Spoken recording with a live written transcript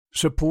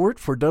Support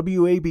for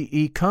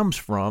WABE comes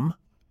from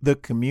the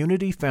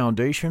Community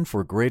Foundation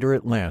for Greater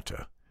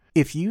Atlanta.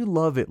 If you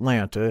love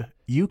Atlanta,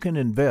 you can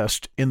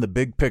invest in the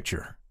big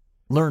picture.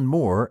 Learn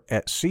more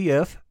at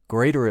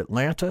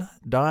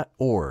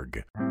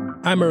cfgreateratlanta.org.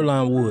 I'm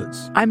Earlonne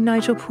Woods. I'm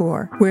Nigel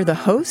Poor. We're the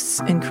hosts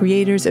and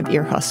creators of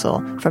Ear Hustle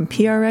from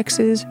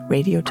PRX's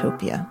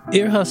Radiotopia.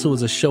 Ear Hustle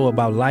is a show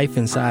about life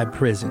inside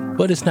prison,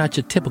 but it's not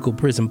your typical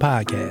prison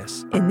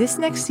podcast. In this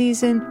next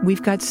season,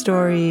 we've got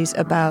stories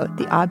about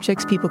the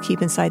objects people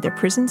keep inside their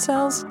prison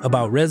cells,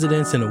 about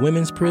residents in a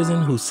women's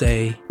prison who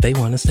say they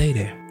want to stay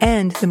there,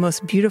 and the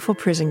most beautiful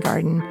prison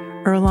garden.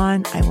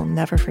 Earlonne, I will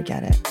never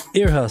forget it.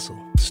 Ear Hustle.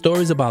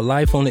 Stories about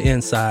life on the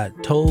inside,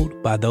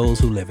 told by those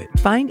who live it.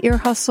 Find Ear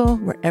Hustle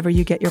wherever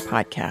you get your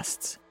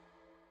podcasts.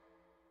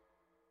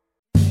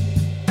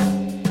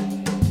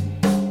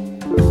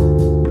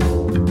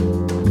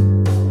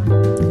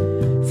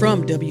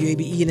 From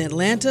WABE in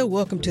Atlanta,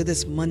 welcome to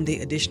this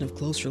Monday edition of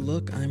Closer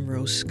Look. I'm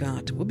Rose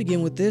Scott. We'll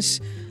begin with this.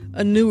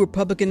 A new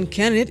Republican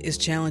candidate is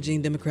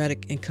challenging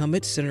Democratic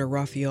incumbent Senator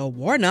Raphael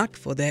Warnock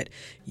for that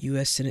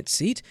U.S. Senate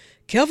seat.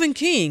 Kelvin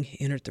King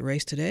entered the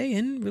race today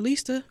and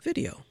released a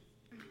video.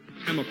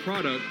 I'm a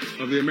product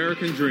of the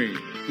American dream,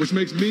 which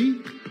makes me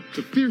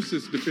the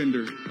fiercest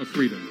defender of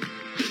freedom,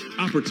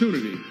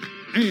 opportunity,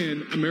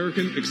 and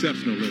American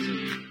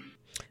exceptionalism.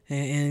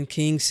 And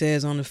King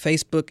says on his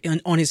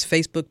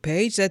Facebook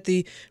page that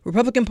the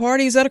Republican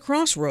Party is at a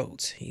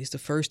crossroads. He's the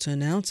first to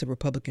announce a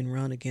Republican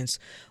run against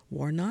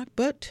Warnock,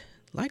 but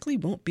likely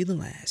won't be the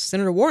last.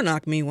 Senator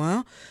Warnock,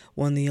 meanwhile,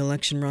 won the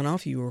election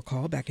runoff, you will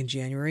recall, back in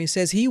January, and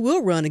says he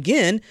will run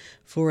again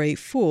for a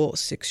full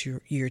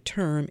six-year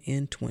term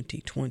in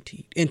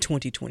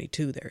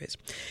 2022, there is.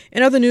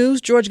 In other news,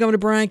 Georgia Governor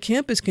Brian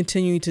Kemp is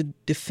continuing to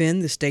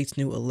defend the state's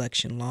new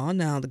election law.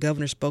 Now, the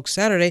governor spoke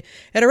Saturday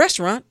at a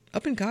restaurant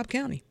up in Cobb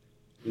County.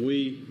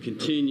 We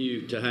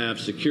continue to have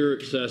secure,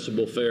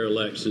 accessible, fair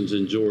elections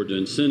in Georgia,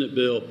 and Senate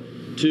Bill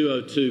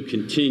 202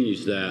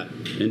 continues that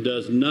and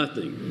does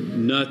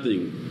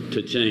nothing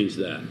to change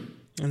that.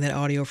 And that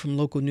audio from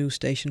local news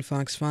station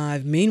Fox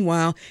 5.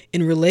 Meanwhile,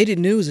 in related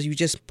news, as you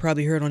just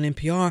probably heard on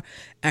NPR,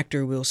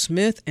 actor Will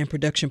Smith and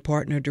production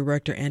partner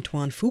director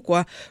Antoine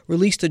Fuqua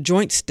released a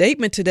joint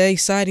statement today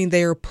citing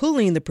they are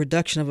pulling the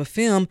production of a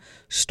film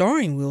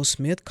starring Will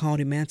Smith called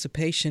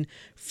Emancipation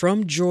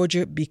from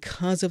Georgia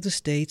because of the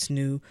state's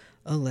new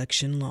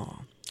election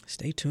law.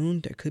 Stay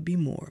tuned, there could be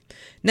more.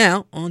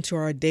 Now, on to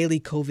our daily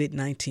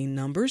COVID-19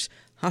 numbers.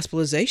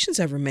 Hospitalizations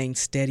have remained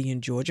steady in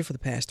Georgia for the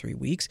past 3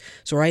 weeks.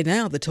 So right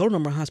now, the total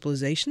number of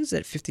hospitalizations is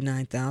at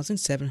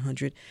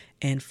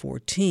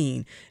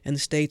 59,714. And the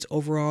state's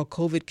overall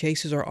COVID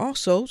cases are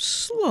also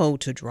slow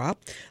to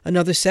drop.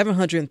 Another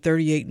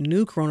 738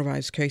 new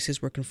coronavirus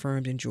cases were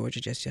confirmed in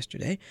Georgia just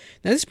yesterday.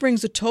 Now, this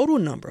brings the total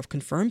number of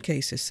confirmed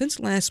cases since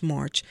last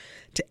March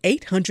to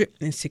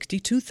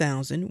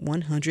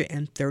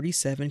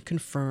 862,137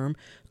 confirmed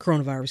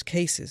coronavirus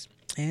cases.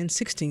 And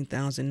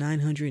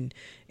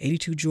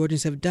 16,982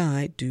 Georgians have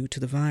died due to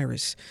the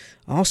virus.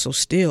 Also,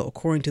 still,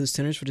 according to the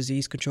Centers for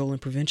Disease Control and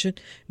Prevention,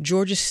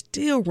 Georgia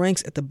still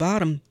ranks at the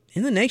bottom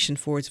in the nation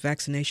for its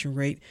vaccination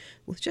rate,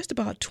 with just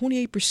about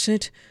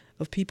 28%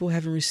 of people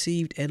having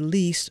received at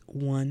least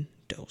one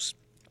dose.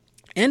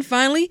 And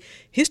finally,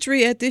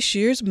 history at this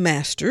year's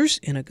Masters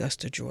in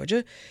Augusta,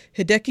 Georgia.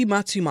 Hideki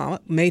Matsuyama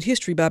made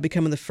history by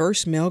becoming the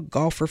first male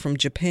golfer from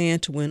Japan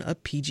to win a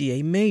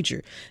PGA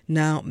major.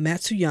 Now,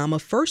 Matsuyama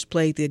first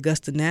played the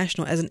Augusta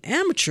National as an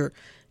amateur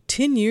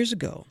 10 years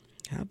ago.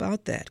 How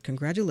about that?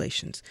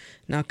 Congratulations.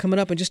 Now, coming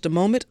up in just a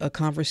moment, a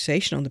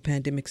conversation on the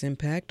pandemic's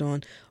impact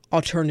on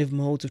alternative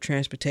modes of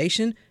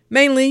transportation,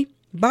 mainly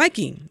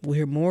biking. We'll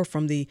hear more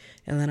from the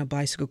Atlanta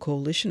Bicycle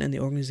Coalition and the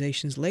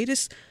organization's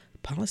latest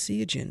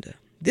policy agenda.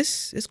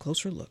 This is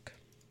Closer Look.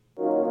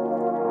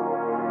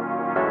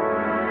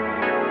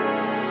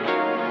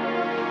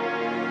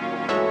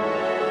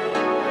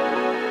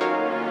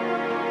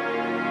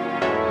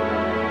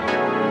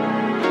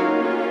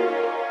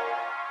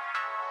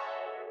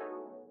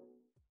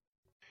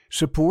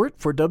 Support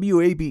for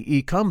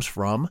WABE comes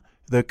from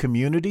the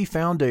Community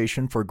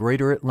Foundation for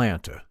Greater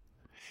Atlanta.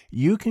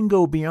 You can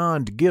go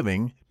beyond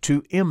giving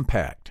to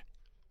impact.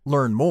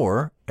 Learn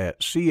more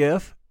at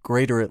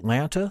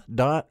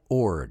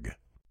cfgreateratlanta.org.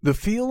 The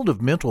field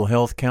of mental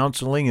health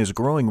counseling is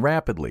growing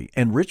rapidly,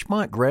 and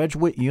Richmont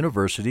Graduate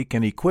University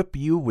can equip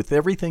you with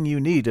everything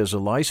you need as a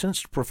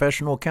licensed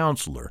professional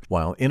counselor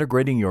while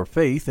integrating your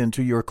faith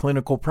into your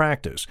clinical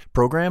practice.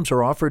 Programs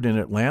are offered in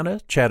Atlanta,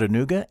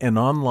 Chattanooga, and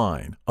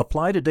online.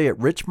 Apply today at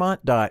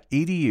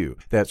richmont.edu.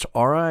 That's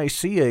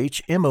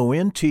richmont.edu.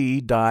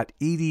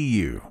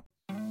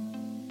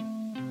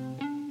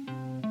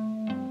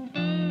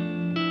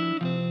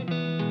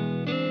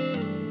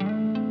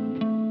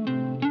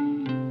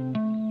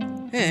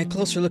 And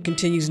Closer Look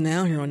continues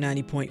now here on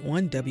 90.1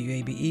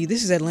 WABE.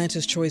 This is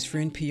Atlanta's Choice for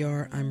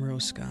NPR. I'm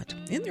Rose Scott.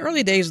 In the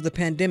early days of the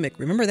pandemic,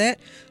 remember that?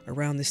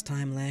 Around this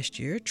time last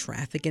year,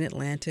 traffic in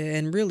Atlanta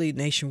and really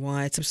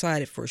nationwide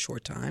subsided for a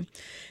short time.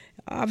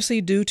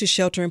 Obviously, due to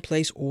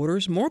shelter-in-place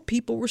orders, more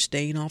people were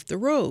staying off the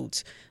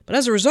roads. But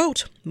as a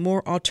result,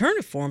 more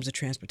alternative forms of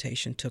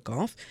transportation took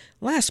off.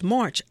 Last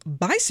March,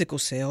 bicycle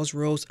sales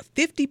rose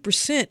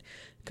 50%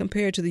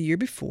 compared to the year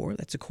before.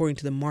 That's according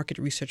to the market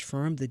research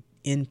firm, the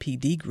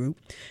NPD Group.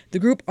 The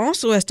group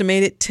also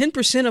estimated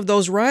 10% of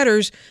those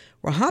riders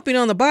were hopping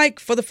on the bike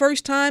for the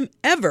first time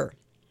ever.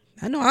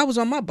 I know I was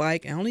on my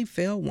bike. I only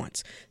fell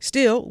once.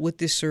 Still, with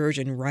this surge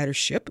in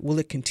ridership, will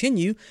it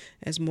continue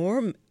as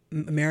more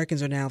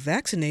Americans are now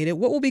vaccinated?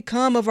 What will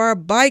become of our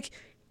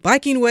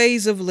biking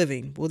ways of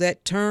living? Will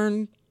that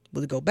turn?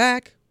 Will it go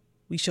back?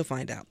 We shall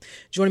find out.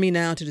 Joining me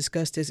now to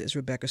discuss this is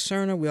Rebecca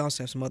Cerner. We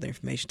also have some other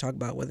information to talk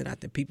about whether or not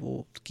the people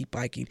will keep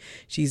biking.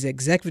 She's the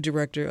executive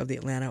director of the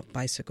Atlanta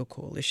Bicycle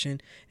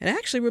Coalition. And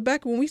actually,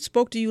 Rebecca, when we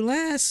spoke to you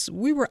last,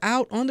 we were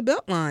out on the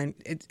Beltline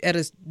at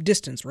a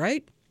distance,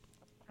 right?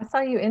 I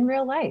saw you in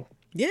real life.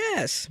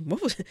 Yes.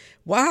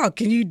 Wow.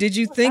 Did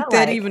you think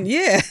that like? Even?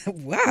 Yeah.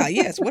 Wow.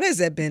 Yes. What has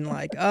that been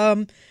like?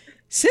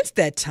 Since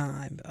that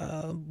time,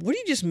 what do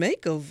you just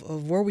make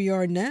of where we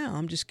are now?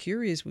 I'm just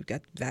curious. We've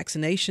got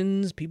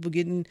vaccinations, people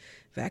getting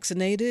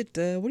vaccinated.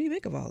 What do you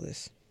make of all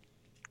this?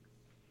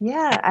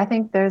 Yeah, I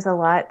think there's a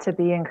lot to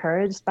be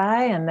encouraged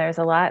by, and there's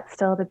a lot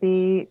still to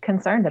be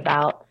concerned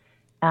about.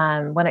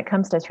 When it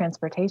comes to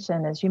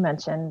transportation, as you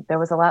mentioned, there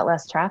was a lot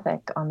less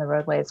traffic on the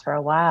roadways for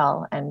a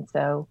while. And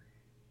so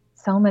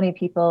many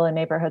people in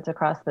neighborhoods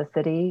across the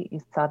city,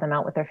 you saw them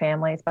out with their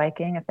families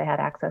biking if they had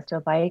access to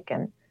a bike,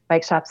 and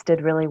bike shops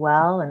did really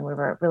well, and we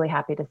were really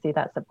happy to see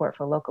that support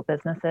for local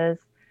businesses.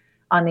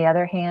 On the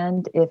other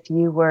hand, if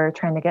you were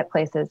trying to get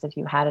places, if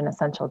you had an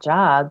essential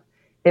job,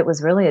 it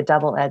was really a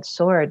double-edged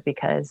sword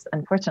because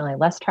unfortunately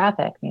less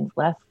traffic means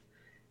less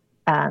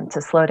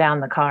to slow down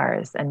the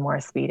cars and more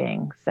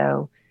speeding.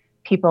 So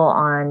people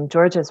on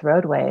Georgia's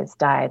roadways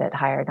died at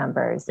higher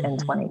numbers in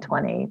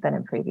 2020 than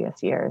in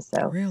previous years.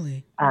 So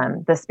really,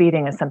 the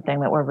speeding is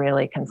something that we're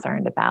really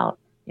concerned about.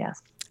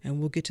 Yes. And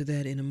we'll get to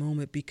that in a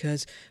moment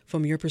because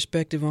from your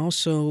perspective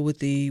also with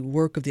the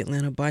work of the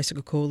Atlanta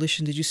Bicycle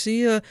Coalition, did you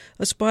see a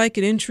spike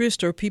in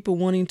interest or people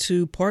wanting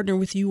to partner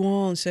with you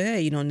all and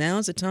say, hey,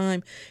 now's the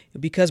time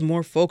because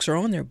more folks are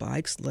on their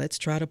bikes, let's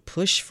try to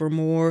push for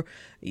more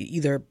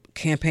either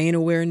campaign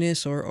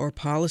awareness or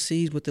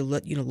policies with the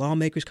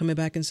lawmakers coming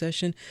back in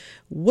session.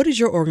 What does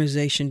your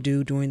organization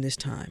do during this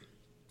time?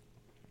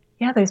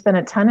 Yeah, there's been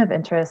a ton of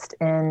interest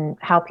in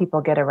how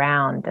people get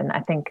around. And I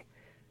think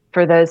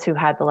for those who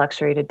had the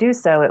luxury to do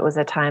so, it was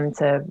a time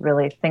to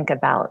really think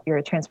about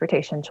your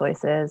transportation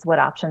choices, what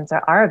options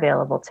are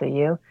available to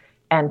you.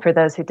 And for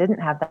those who didn't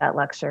have that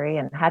luxury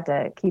and had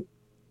to keep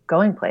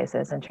going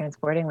places and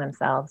transporting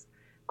themselves,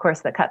 of course,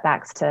 the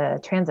cutbacks to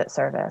transit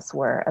service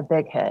were a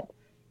big hit.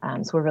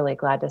 So we're really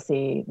glad to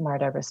see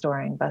MARTA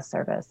restoring bus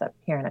service up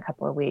here in a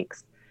couple of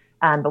weeks.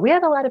 But we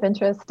had a lot of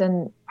interest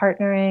in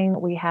partnering.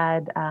 We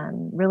had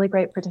really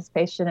great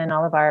participation in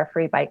all of our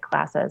free bike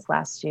classes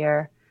last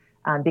year.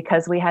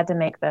 Because we had to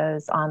make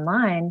those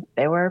online,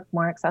 they were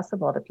more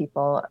accessible to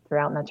people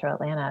throughout Metro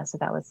Atlanta. So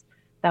that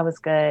was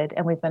good.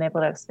 And we've been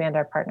able to expand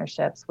our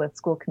partnerships with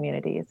school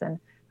communities and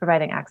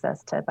providing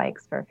access to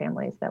bikes for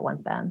families that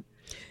want them.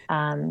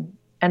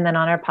 And then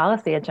on our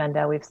policy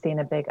agenda, we've seen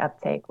a big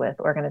uptake with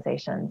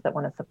organizations that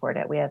want to support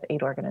it. We have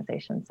 8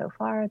 organizations so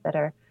far that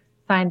are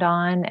signed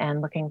on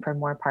and looking for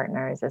more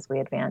partners as we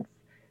advance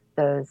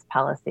those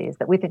policies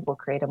that we think will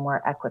create a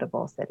more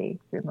equitable city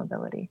through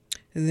mobility.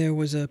 There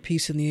was a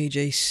piece in the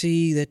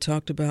AJC that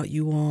talked about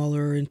you all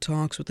are in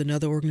talks with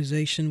another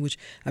organization, which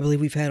I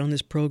believe we've had on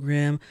this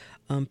program,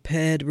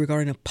 PED,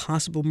 regarding a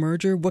possible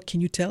merger. What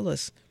can you tell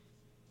us?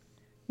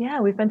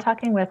 Yeah, we've been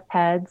talking with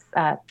PEDS,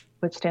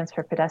 which stands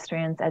for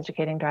Pedestrians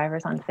Educating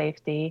Drivers on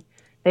Safety.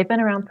 They've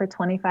been around for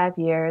 25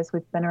 years.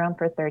 We've been around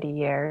for 30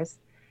 years.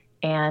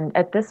 And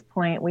at this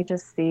point, we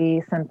just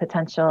see some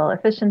potential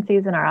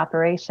efficiencies in our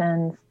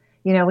operations.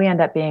 We end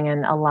up being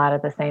in a lot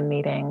of the same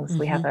meetings.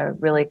 We have a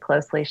really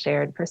closely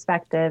shared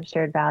perspective,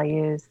 shared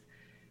values.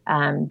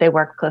 They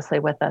work closely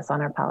with us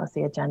on our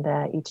policy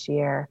agenda each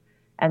year.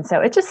 And so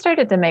it just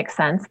started to make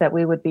sense that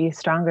we would be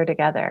stronger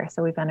together.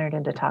 So we've entered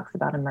into talks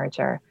about a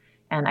merger.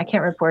 And I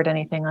can't report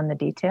anything on the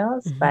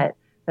details, but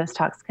those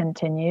talks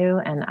continue,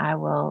 and I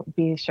will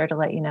be sure to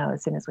let you know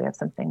as soon as we have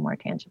something more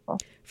tangible.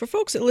 For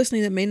folks that are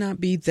listening that may not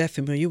be that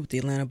familiar with the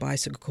Atlanta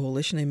Bicycle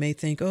Coalition, they may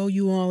think, oh,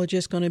 you all are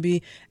just going to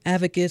be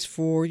advocates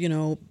for,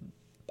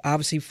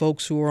 obviously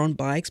folks who are on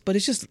bikes, but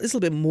it's a little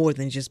bit more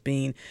than just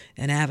being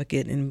an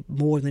advocate and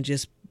more than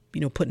just,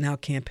 putting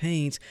out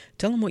campaigns.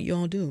 Tell them what you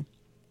all do.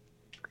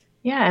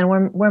 Yeah,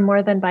 and we're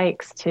more than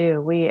bikes,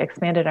 too. We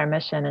expanded our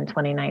mission in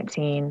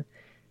 2019.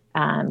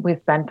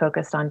 We've been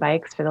focused on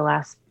bikes for the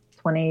last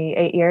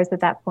 28 years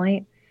at that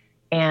point.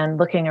 And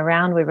looking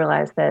around, we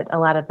realized that a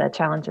lot of the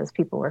challenges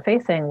people were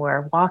facing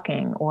were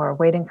walking or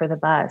waiting for the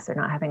bus or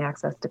not having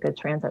access to good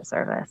transit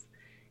service.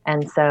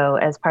 And so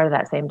as part of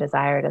that same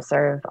desire to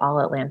serve all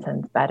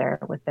Atlantans better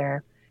with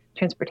their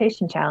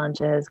transportation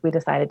challenges, we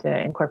decided to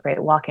incorporate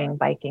walking,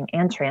 biking,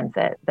 and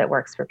transit that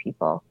works for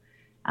people.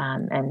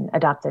 and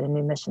adopted a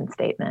new mission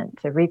statement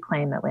to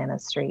reclaim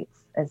Atlanta's streets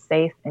as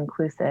safe,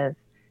 inclusive,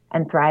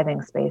 and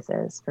thriving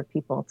spaces for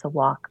people to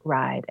walk,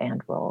 ride,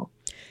 and roll.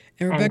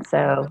 And Rebecca, and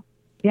so,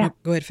 yeah.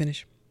 Go ahead,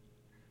 finish.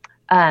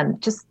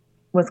 Just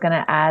was going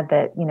to add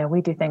that,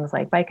 we do things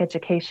like bike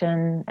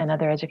education and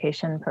other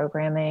education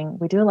programming.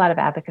 We do a lot of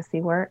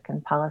advocacy work,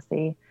 and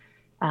policy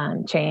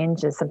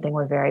change is something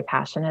we're very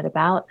passionate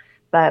about.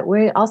 But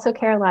we also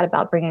care a lot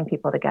about bringing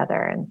people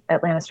together. And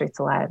Atlanta Streets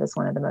Alive is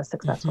one of the most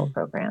successful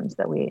programs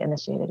that we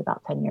initiated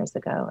about 10 years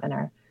ago and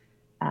are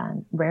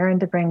raring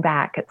to bring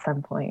back at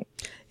some point.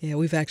 Yeah,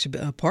 we've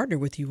actually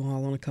partnered with you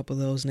all on a couple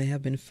of those, and they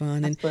have been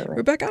fun. Absolutely. And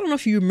Rebecca, I don't know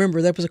if you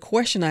remember, there was a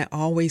question I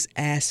always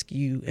ask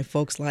you and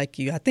folks like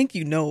you. I think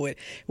you know it.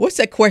 What's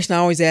that question I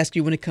always ask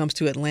you when it comes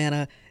to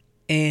Atlanta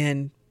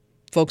and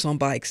folks on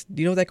bikes?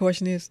 Do you know what that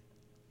question is?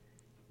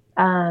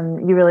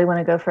 You really want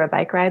to go for a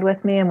bike ride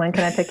with me, and when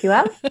can I pick you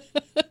up?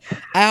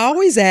 I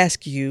always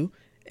ask you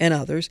and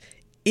others,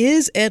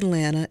 is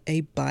Atlanta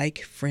a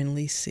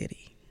bike-friendly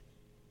city?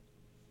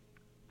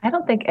 I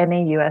don't think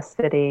any U.S.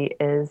 city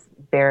is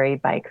very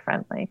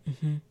bike-friendly.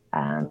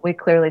 We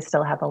clearly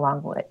still have a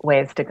long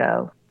ways to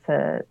go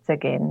to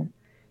gain,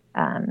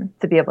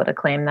 to be able to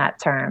claim that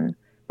term.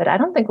 But I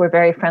don't think we're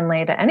very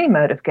friendly to any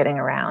mode of getting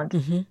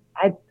around.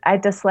 I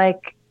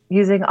dislike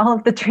using all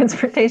of the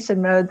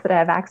transportation modes that I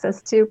have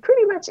access to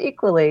pretty much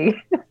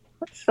equally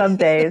some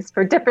days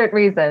for different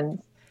reasons.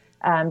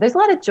 There's a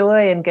lot of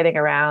joy in getting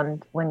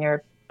around when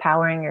you're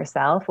powering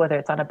yourself, whether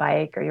it's on a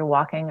bike or you're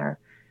walking or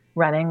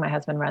running. My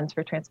husband runs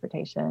for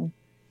transportation.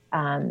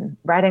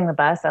 Riding the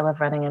bus, I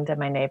love running into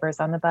my neighbors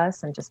on the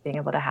bus and just being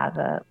able to have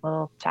a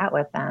little chat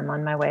with them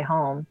on my way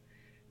home.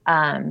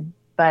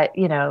 But,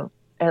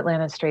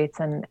 Atlanta streets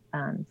and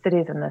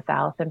cities in the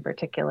South in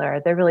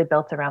particular, they're really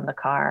built around the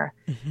car.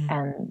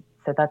 And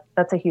so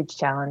that's a huge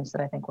challenge that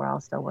I think we're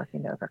all still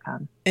working to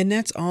overcome. And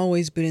that's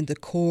always been in the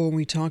core when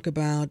we talk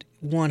about,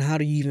 one, how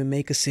do you even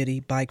make a city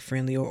bike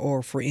friendly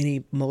or for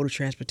any mode of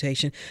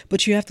transportation?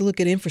 But you have to look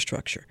at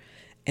infrastructure.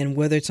 And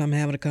whether it's I'm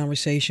having a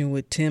conversation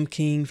with Tim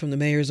King from the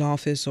mayor's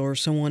office or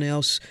someone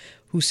else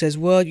who says,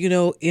 well,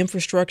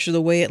 infrastructure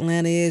the way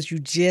Atlanta is, you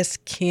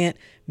just can't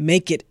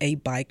make it a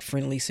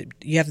bike-friendly city.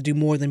 You have to do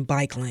more than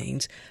bike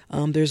lanes.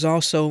 There's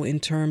also in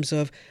terms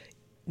of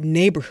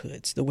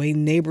neighborhoods, the way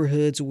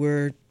neighborhoods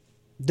were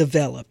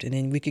developed. And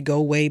then we could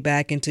go way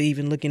back into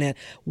even looking at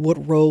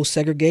what role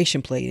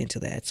segregation played into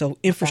that. So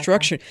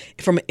infrastructure,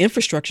 from an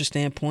infrastructure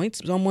standpoint,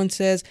 someone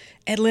says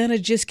Atlanta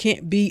just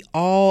can't be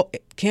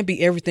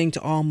everything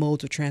to all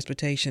modes of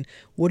transportation.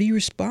 How do you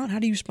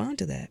respond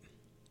to that?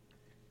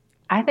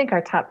 I think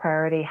our top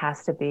priority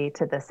has to be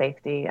to the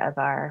safety of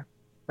our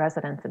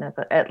residents and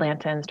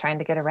Atlantans trying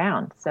to get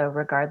around. So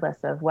regardless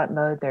of what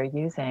mode they're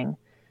using,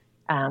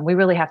 we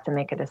really have to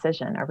make a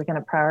decision. Are we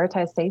going to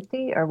prioritize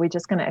safety, or are we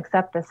just going to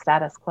accept the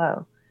status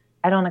quo?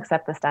 I don't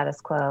accept the status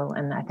quo,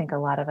 and I think a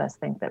lot of us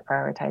think that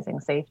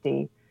prioritizing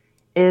safety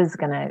is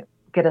going to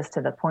get us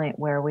to the point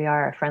where we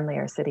are a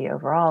friendlier city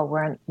overall.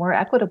 We're a more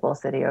equitable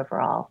city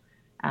overall.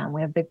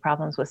 We have big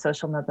problems with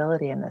social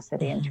mobility in the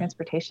city, and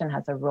transportation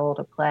has a role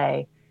to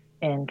play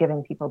in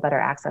giving people better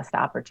access to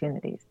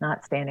opportunities,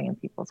 not standing in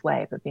people's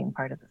way, but being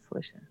part of the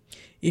solution.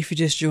 If you're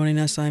just joining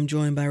us, I'm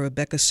joined by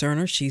Rebecca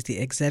Cerner. She's the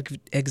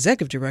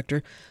executive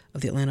director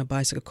of the Atlanta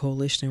Bicycle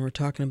Coalition, and we're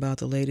talking about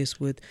the latest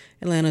with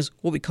Atlanta's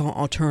what we call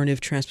alternative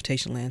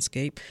transportation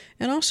landscape.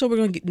 And also we're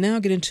going to now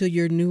get into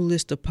your new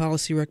list of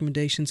policy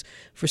recommendations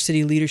for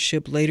city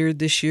leadership. Later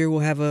this year,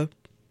 we'll have a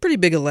pretty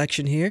big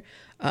election here.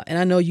 And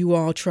I know you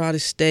all try to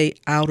stay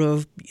out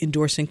of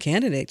endorsing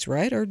candidates,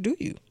 right? Or do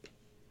you?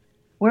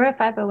 We're a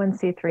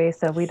 501c3,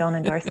 so we don't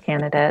endorse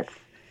candidates.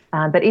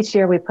 But each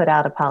year we put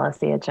out a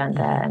policy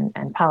agenda,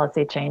 and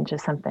policy change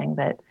is something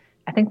that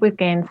I think we've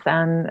gained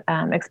some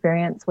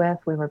experience with.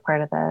 We were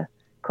part of the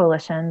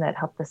coalition that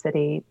helped the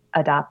city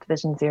adopt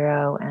Vision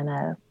Zero and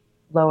a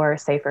lower,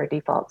 safer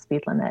default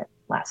speed limit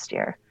last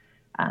year,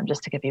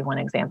 just to give you one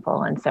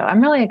example. And so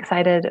I'm really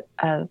excited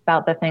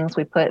about the things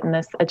we put in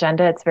this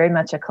agenda. It's very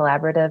much a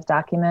collaborative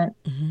document.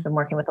 Been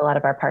working with a lot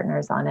of our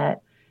partners on it.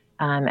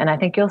 And I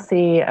think you'll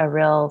see a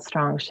real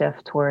strong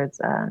shift towards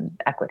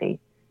equity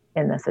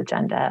in this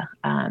agenda.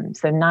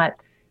 So not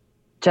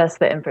just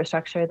the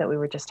infrastructure that we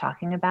were just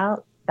talking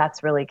about.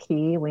 That's really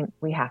key.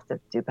 We have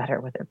to do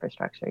better with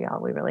infrastructure, y'all.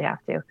 We really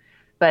have to.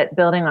 But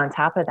building on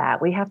top of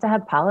that, we have to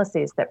have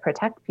policies that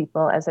protect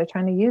people as they're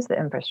trying to use the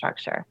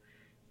infrastructure.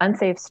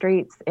 Unsafe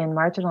streets in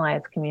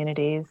marginalized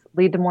communities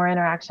lead to more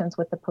interactions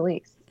with the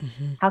police.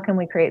 How can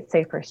we create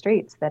safer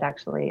streets that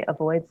actually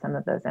avoid some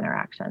of those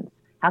interactions?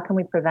 How can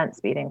we prevent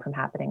speeding from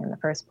happening in the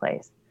first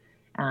place?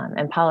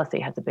 And policy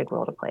has a big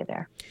role to play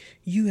there.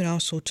 You had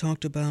also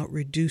talked about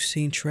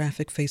reducing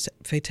traffic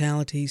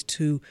fatalities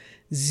to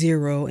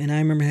zero. And I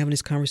remember having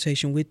this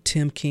conversation with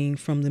Tim King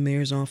from the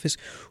mayor's office,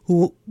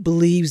 who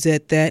believes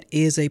that that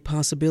is a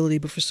possibility.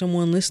 But for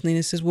someone listening,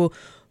 it says, well,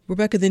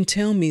 Rebecca, then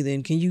tell me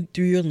then, can you,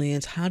 through your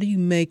lens, how do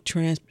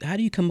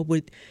you come up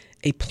with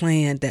a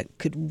plan that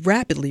could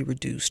rapidly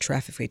reduce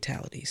traffic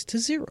fatalities to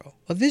zero,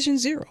 a Vision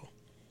Zero?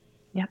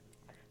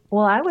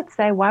 Well, I would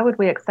say, why would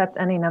we accept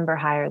any number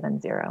higher than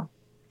 0?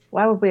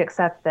 Why would we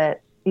accept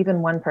that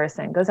even one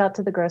person goes out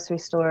to the grocery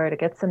store to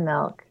get some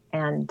milk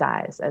and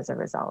dies as a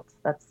result?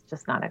 That's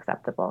just not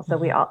acceptable. So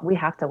we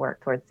have to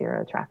work towards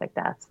 0 traffic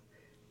deaths.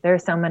 There are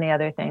so many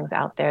other things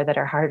out there that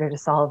are harder to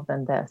solve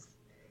than this.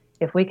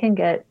 If we can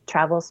get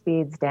travel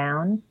speeds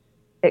down,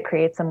 it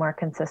creates a more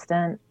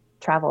consistent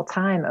travel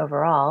time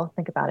overall.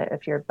 Think about it.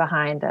 If you're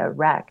behind a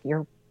wreck,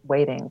 you're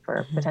waiting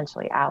for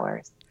potentially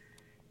hours.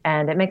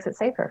 And it makes it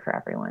safer for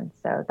everyone.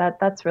 So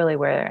that's really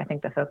where I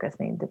think the focus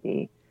needs to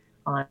be,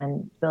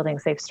 on building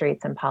safe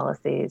streets and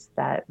policies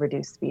that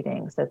reduce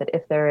speeding, so that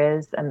if there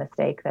is a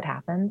mistake that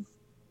happens,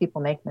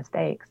 people make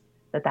mistakes,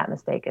 that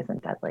mistake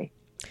isn't deadly.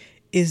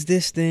 Is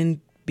this then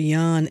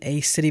beyond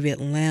a City of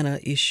Atlanta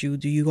issue?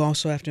 Do you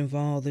also have to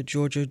involve the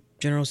Georgia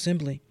General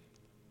Assembly?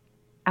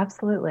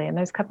 Absolutely. And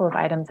there's a couple of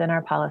items in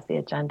our policy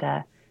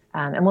agenda,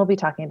 and we'll be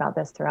talking about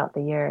this throughout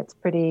the year. It's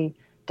pretty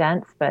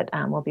dense, but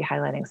we'll be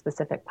highlighting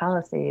specific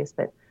policies.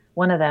 But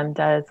one of them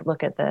does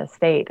look at the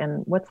state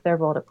and what's their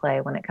role to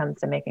play when it comes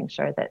to making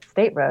sure that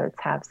state roads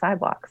have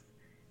sidewalks.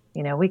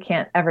 You know, we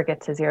can't ever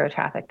get to 0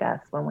 traffic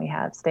deaths when we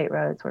have state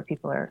roads where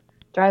people are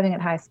driving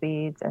at high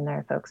speeds and there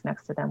are folks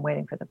next to them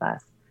waiting for the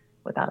bus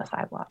without a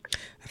sidewalk.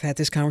 I've had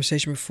this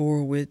conversation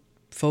before with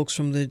folks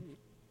from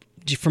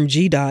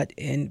GDOT,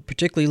 and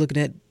particularly looking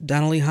at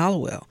Donnelly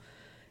Hollowell.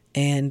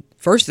 And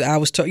first I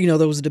was told,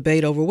 there was a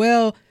debate over,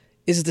 well,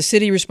 is it the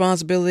city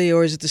responsibility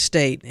or is it the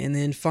state? And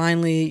then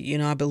finally,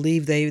 I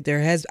believe is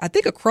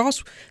a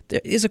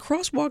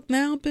crosswalk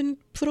now been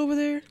put over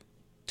there,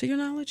 to your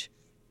knowledge?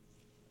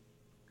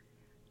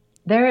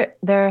 There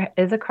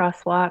is a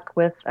crosswalk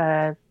with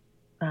the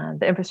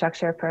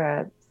infrastructure for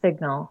a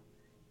signal.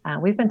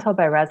 We've been told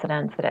by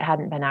residents that it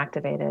hadn't been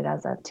activated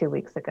as of 2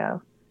 weeks ago.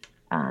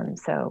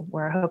 So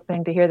we're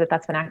hoping to hear that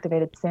that's been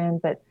activated soon,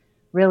 but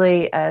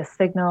really a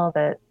signal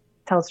that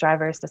tells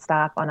drivers to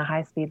stop on a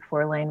high-speed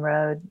 4-lane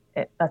road,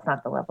 that's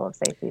not the level of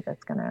safety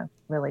that's going to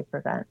really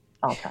prevent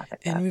all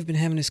traffic deaths. And we've been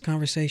having this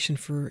conversation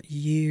for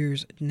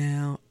years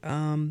now.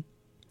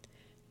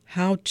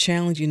 How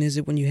challenging is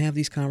it when you have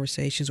these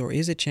conversations, or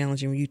is it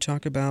challenging when you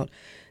talk about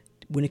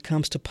when it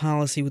comes to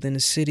policy within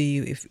the city,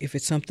 if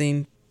it's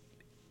something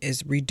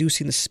as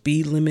reducing the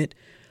speed limit,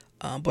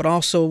 but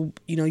also,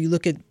 you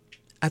look at,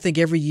 I think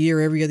every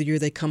other year,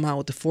 they come out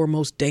with the 4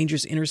 most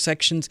dangerous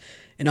intersections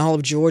in all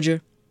of Georgia.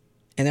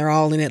 And they're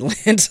all in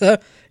Atlanta.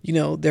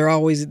 They're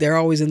always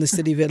in the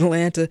city of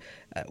Atlanta.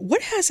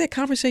 What has that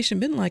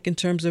conversation been like in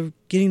terms of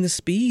getting the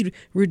speed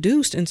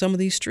reduced in some of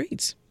these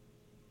streets?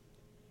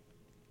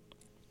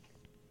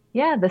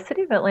 Yeah, the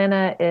city of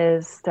Atlanta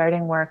is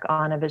starting work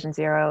on a Vision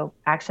Zero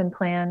action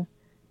plan.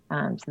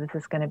 So this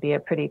is going to be a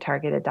pretty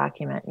targeted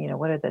document.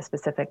 What are the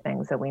specific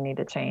things that we need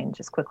to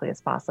change as quickly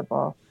as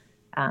possible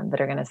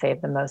that are going to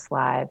save the most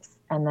lives?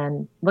 And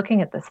then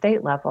looking at the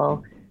state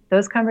level,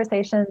 those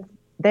conversations,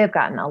 they have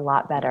gotten a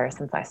lot better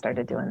since I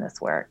started doing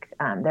this work.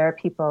 There are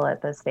people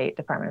at the State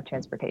Department of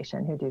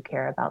Transportation who do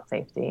care about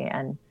safety.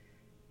 And,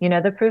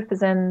 the proof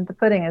is in the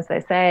pudding, as they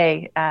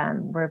say.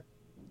 We're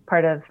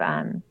part of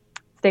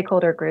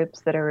stakeholder groups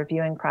that are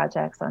reviewing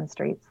projects on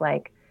streets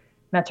like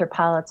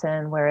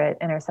Metropolitan, where it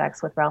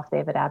intersects with Ralph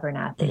David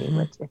Abernathy,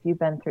 which if you've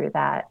been through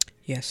that,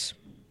 yes,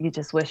 you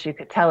just wish you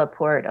could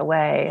teleport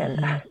away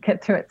and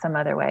get through it some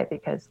other way,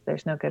 because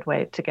there's no good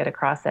way to get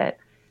across it.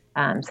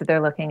 So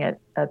they're looking at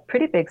a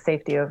pretty big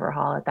safety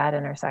overhaul at that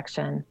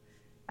intersection.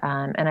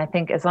 And I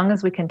think as long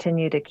as we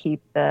continue to keep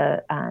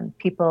the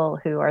people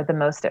who are the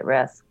most at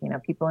risk,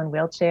 people in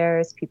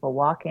wheelchairs, people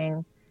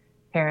walking,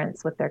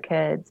 parents with their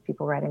kids,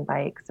 people riding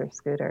bikes or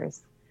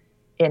scooters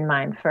in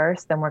mind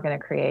first, then we're going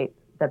to create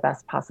the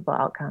best possible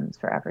outcomes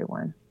for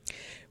everyone.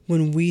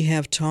 When we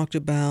have talked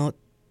about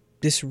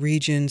this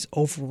region's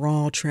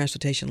overall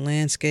transportation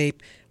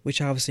landscape,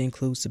 which obviously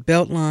includes the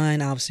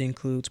Beltline, obviously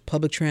includes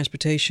public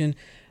transportation,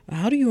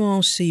 how do you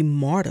all see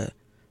MARTA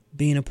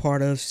being a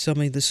part of some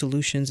of the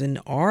solutions?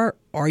 And are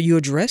you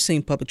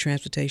addressing public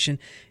transportation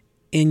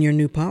in your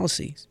new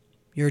policies,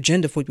 your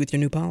agenda with your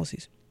new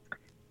policies?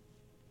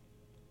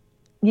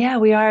 Yeah,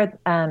 we are.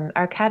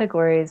 Our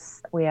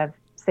categories, we have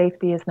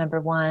safety is number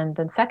 1.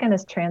 Then second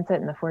is transit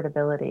and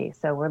affordability.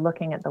 So we're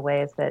looking at the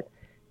ways that,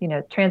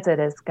 transit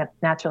is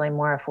naturally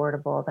more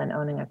affordable than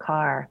owning a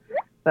car.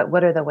 But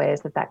what are the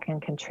ways that can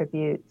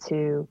contribute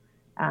to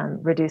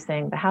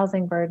reducing the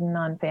housing burden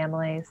on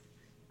families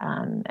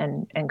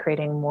and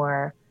creating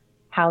more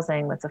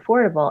housing that's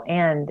affordable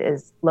and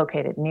is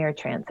located near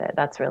transit?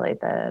 That's really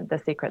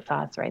the secret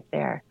sauce right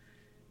there.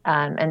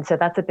 And so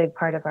that's a big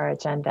part of our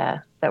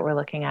agenda that we're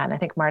looking at. And I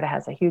think MARTA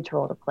has a huge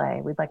role to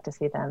play. We'd like to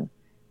see them,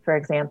 for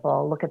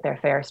example, look at their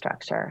fare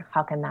structure.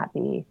 How can that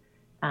be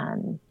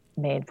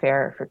made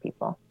fairer for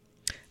people?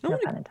 No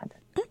pun intended.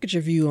 I want to get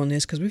your view on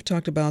this, because we've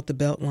talked about the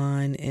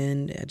Beltline,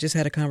 and I just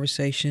had a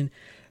conversation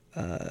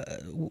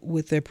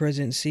with their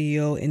president and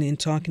CEO, and in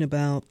talking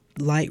about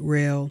light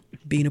rail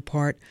being a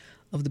part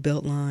of the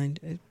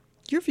Beltline.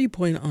 Your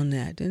viewpoint on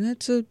that, and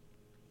that's an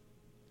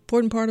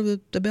important part of the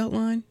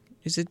Beltline?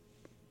 Is it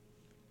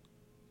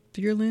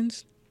through your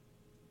lens?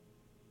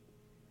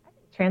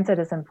 transit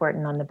is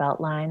important on the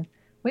Beltline.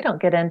 We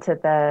don't get into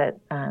the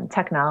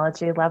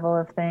technology level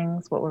of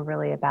things. What we're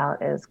really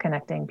about is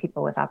connecting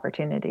people with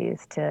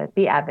opportunities to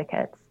be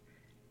advocates.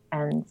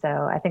 And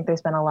so I think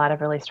there's been a lot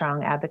of really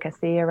strong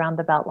advocacy around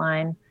the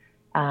Beltline.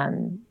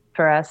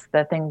 For us,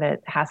 the thing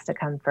that has to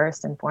come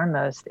first and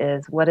foremost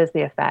is what is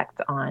the effect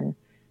on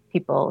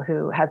people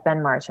who have been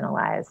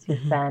marginalized,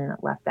 who've been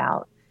left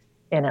out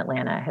in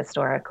Atlanta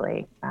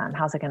historically?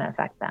 How's it going to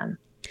affect them?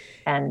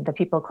 And the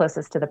people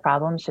closest to the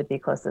problem should be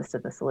closest to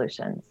the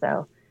solution.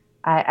 So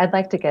I'd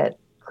like to get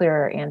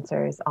clearer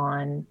answers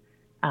on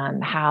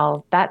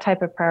how that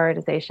type of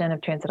prioritization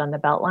of transit on the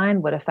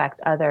Beltline would affect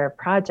other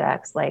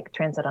projects like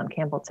transit on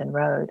Campbellton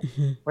Road,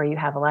 where you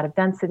have a lot of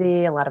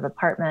density, a lot of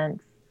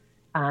apartments,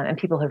 and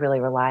people who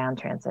really rely on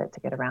transit to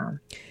get around.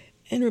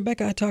 And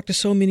Rebecca, I talked to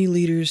so many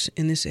leaders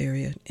in this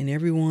area, and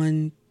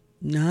everyone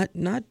not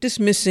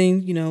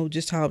dismissing,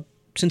 just how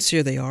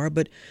sincere they are,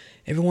 but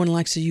everyone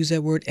likes to use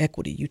that word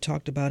equity. You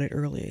talked about it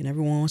earlier, and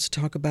everyone wants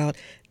to talk about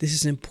this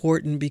is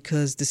important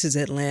because this is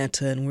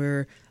Atlanta, and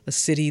we're a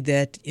city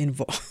that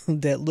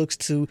that looks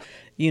to,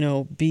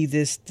 be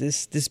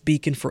this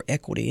beacon for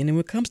equity. And then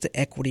when it comes to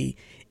equity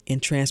in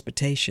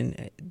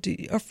transportation, do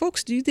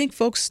you think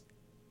folks,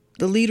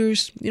 the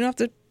leaders, you don't have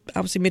to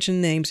obviously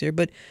mention names here,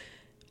 but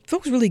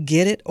folks really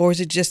get it, or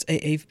is it just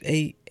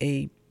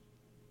a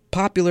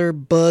popular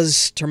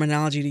buzz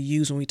terminology to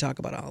use when we talk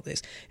about all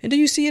this? And do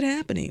you see it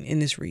happening in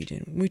this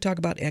region when we talk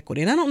about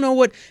equity? And I don't know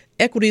what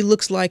equity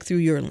looks like through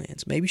your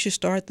lens. Maybe you should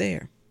start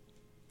there.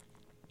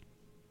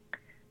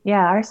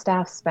 Yeah, our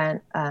staff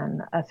spent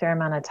a fair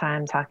amount of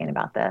time talking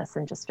about this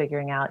and just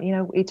figuring out,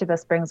 each of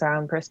us brings our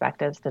own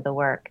perspectives to the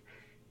work.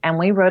 And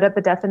we wrote up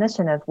a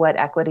definition of what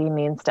equity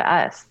means to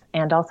us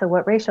and also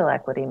what racial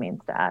equity means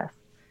to us.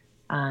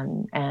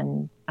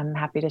 And I'm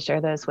happy to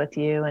share those with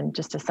you. And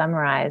just to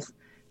summarize,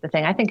 the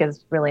thing I think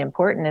is really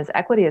important is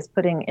equity is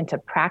putting into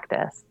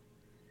practice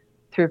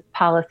through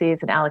policies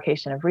and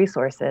allocation of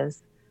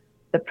resources,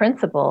 the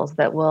principles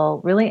that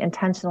will really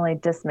intentionally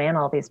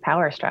dismantle these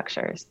power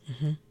structures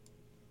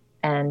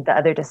and the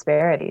other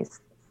disparities.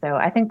 So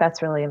I think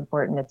that's really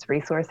important. It's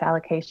resource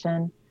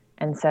allocation.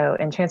 And so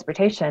in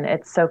transportation,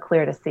 it's so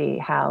clear to see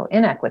how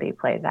inequity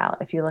plays out.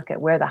 If you look at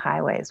where the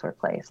highways were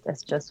placed,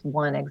 it's just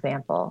one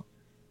example.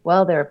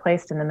 Well, they were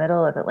placed in the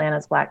middle of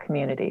Atlanta's Black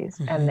communities,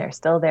 and they're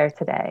still there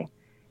today.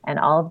 And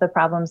all of the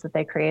problems that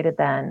they created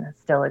then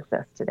still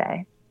exist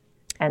today.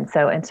 And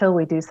so until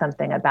we do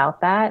something about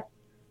that,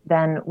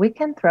 then we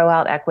can throw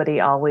out equity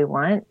all we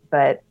want,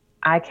 but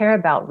I care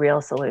about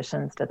real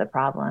solutions to the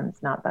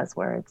problems, not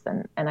buzzwords.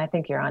 And I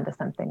think you're onto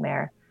something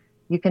there.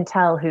 You can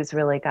tell who's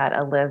really got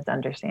a lived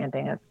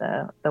understanding of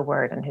the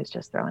word and who's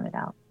just throwing it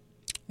out.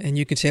 And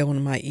you can tell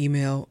when my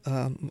email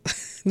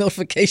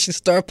notifications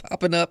start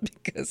popping up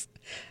because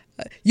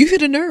you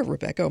hit a nerve,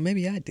 Rebecca, or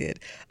maybe I did.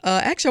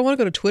 Actually, I want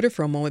to go to Twitter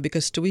for a moment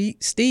because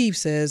Steve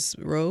says,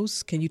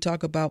 Rose, can you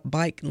talk about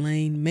bike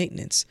lane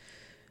maintenance?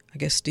 I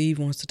guess Steve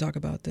wants to talk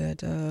about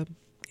that.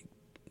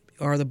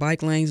 Are the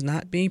bike lanes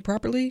not being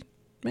properly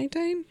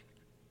maintained?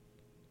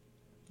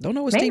 Don't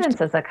know what maintenance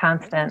is a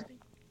constant,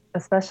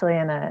 especially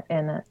in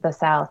the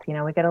South.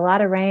 We get a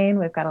lot of rain,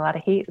 we've got a lot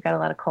of heat, we've got a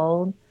lot of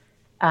cold.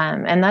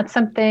 And that's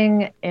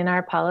something in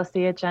our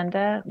policy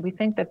agenda. We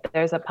think that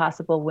there's a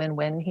possible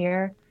win-win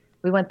here.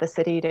 We want the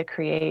city to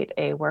create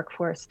a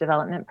workforce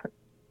development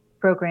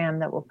program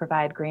that will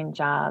provide green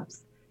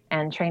jobs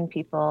and train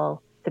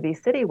people to be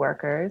city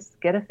workers,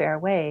 get a fair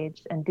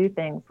wage, and do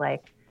things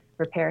like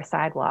repair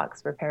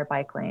sidewalks, repair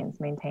bike lanes,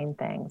 maintain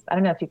things. I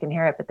don't know if you can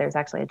hear it, but there's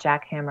actually a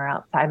jackhammer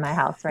outside my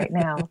house right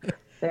now.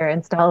 They're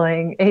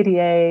installing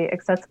ADA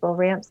accessible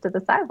ramps to the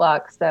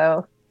sidewalks.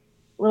 So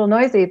a little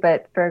noisy,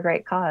 but for a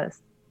great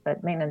cause.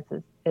 But maintenance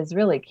is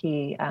really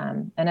key.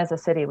 And as a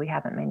city, we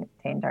haven't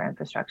maintained our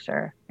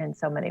infrastructure in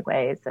so many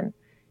ways. And,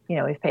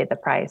 we've paid the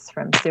price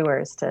from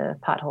sewers to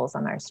potholes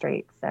on our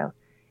streets. So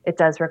it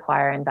does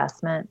require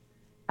investment.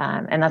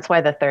 And that's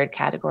why the third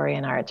category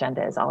in our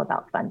agenda is all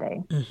about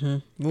funding.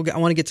 I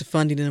want to get to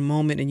funding in a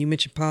moment. And you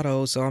mentioned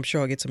potholes, so I'm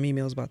sure I'll get some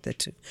emails about that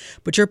too.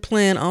 But your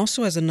plan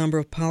also has a number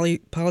of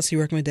policy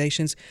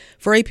recommendations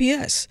for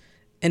APS.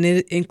 And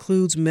it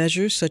includes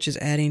measures such as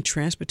adding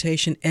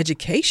transportation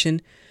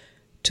education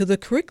to the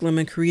curriculum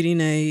and creating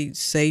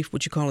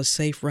what you call a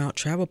safe route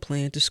travel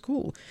plan to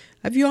school.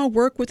 Have you all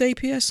worked with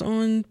APS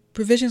on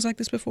provisions like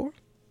this before?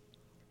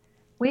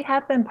 We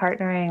have been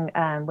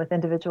partnering with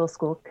individual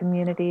school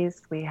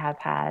communities. We have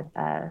had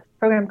a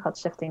program called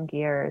Shifting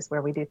Gears,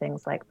 where we do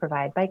things like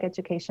provide bike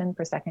education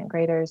for second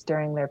graders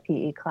during their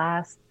PE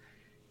class.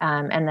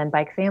 And then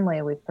Bike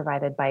Family, we've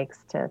provided bikes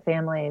to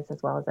families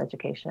as well as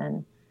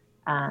education.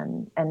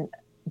 And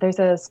there's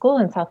a school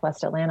in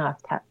Southwest Atlanta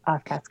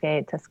off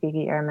Cascade,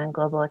 Tuskegee Airmen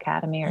Global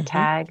Academy, or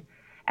TAG,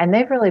 and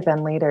they've really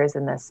been leaders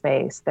in this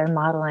space. They're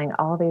modeling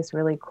all these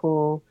really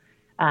cool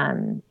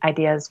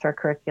ideas for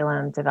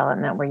curriculum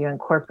development where you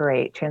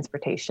incorporate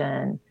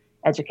transportation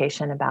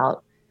education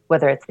about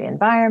whether it's the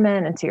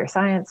environment into your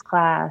science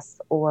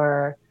class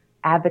or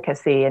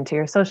advocacy into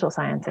your social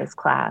sciences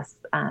class.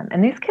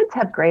 And these kids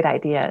have great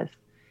ideas.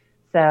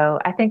 So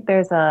I think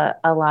there's a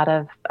lot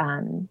of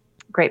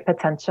great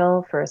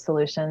potential for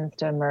solutions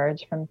to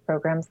emerge from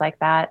programs like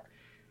that.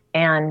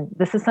 And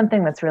this is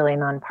something that's really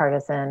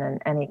nonpartisan,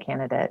 and any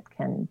candidate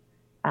can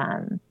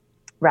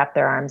wrap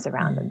their arms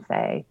around and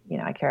say,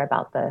 I care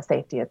about the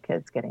safety of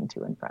kids getting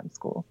to and from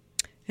school.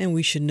 And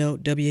we should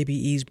note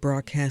WABE's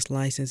broadcast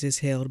license is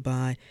held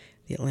by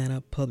the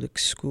Atlanta Public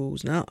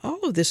Schools. Now, all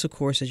of this, of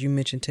course, as you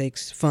mentioned,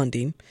 takes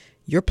funding.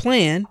 Your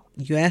plan,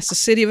 you asked the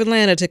city of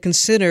Atlanta to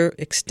consider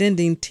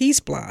extending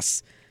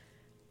T-SPLOST.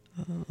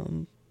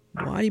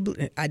 Why do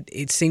you?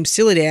 It seems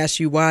silly to ask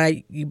you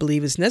why you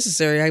believe it's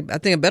necessary. I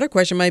think a better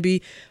question might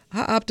be,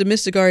 how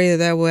optimistic are you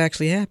that will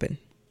actually happen?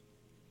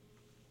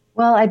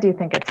 Well, I do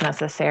think it's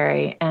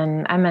necessary.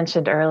 And I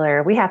mentioned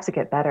earlier, we have to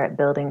get better at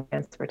building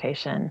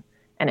transportation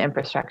and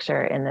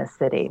infrastructure in this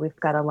city. We've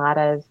got a lot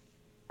of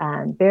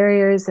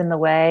barriers in the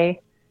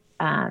way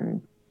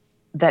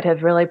that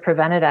have really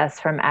prevented us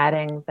from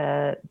adding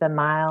the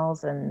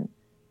miles and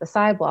the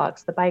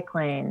sidewalks, the bike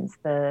lanes,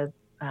 the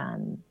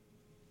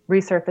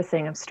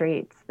resurfacing of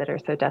streets that are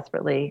so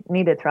desperately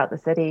needed throughout the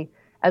city,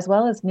 as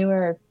well as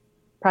newer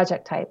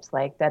project types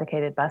like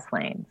dedicated bus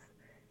lanes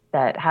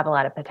that have a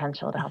lot of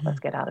potential to help us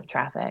get out of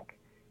traffic.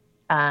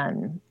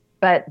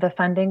 But the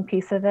funding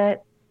piece of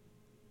it,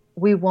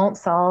 we won't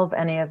solve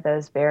any of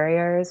those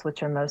barriers,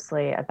 which are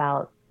mostly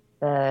about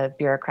the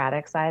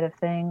bureaucratic side of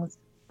things,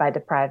 by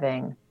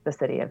depriving the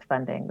city of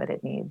funding that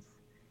it needs.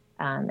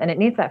 And it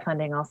needs that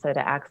funding also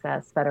to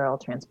access federal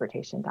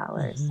transportation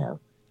dollars. So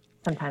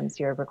sometimes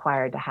you're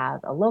required to have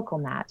a local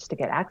match to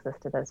get access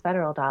to those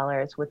federal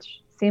dollars,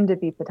 which seem to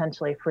be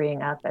potentially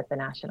freeing up at the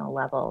national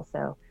level.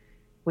 So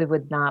we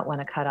would not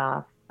want to cut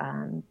off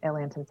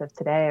Atlantans of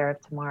today or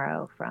of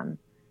tomorrow from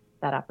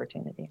that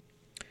opportunity.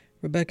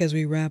 Rebecca, as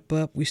we wrap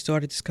up, we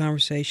started this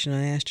conversation.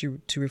 I asked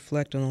you to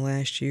reflect on the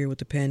last year with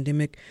the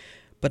pandemic,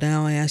 but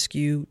now I ask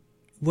you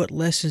what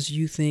lessons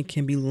you think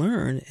can be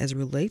learned as it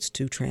relates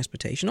to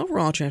transportation,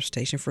 overall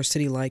transportation for a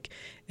city like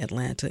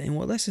Atlanta, and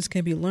what lessons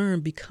can be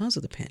learned because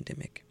of the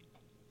pandemic?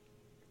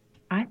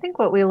 I think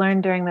what we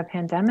learned during the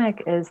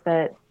pandemic is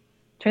that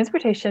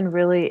transportation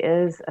really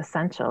is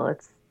essential.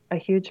 It's a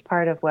huge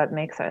part of what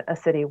makes a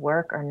city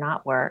work or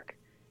not work.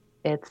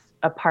 It's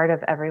a part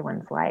of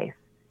everyone's life.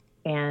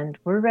 And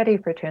we're ready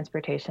for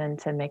transportation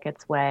to make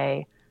its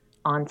way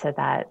onto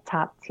that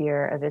top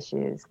tier of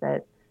issues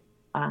that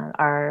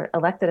our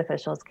elected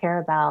officials care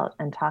about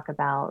and talk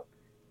about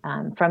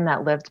from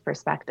that lived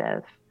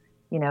perspective.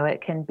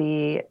 It can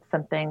be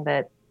something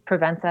that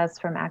prevents us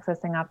from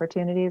accessing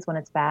opportunities when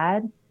it's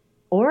bad,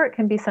 or it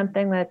can be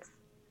something that's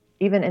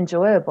even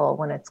enjoyable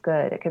when it's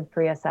good. It can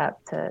free us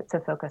up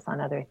to focus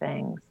on other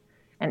things.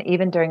 And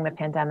even during the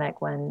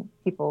pandemic, when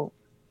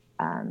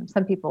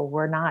some people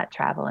were not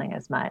traveling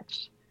as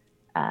much,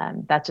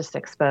 that just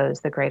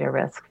exposed the greater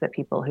risks that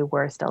people who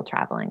were still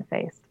traveling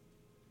faced.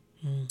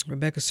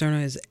 Rebecca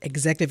Serna is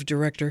Executive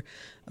Director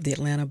of the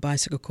Atlanta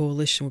Bicycle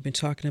Coalition. We've been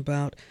talking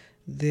about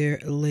their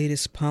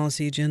latest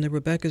policy agenda.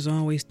 Rebecca, as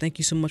always, thank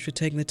you so much for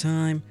taking the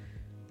time.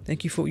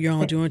 Thank you for what you're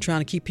all doing,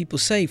 trying to keep people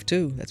safe,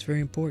 too. That's very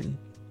important.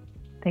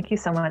 Thank you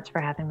so much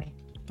for having me.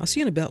 I'll see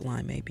you in the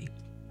Beltline, maybe.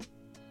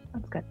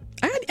 That's good.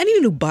 I need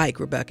a new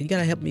bike, Rebecca. You got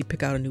to help me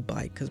pick out a new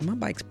bike because my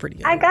bike's pretty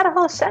old. I got a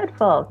whole shed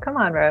full. Come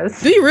on,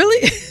 Rose. Do you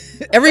really?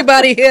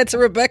 Everybody head to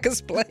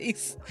Rebecca's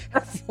place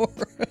for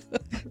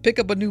pick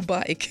up a new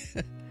bike.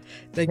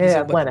 Thank you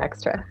so much. One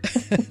extra.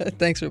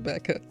 Thanks,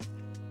 Rebecca.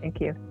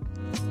 Thank you.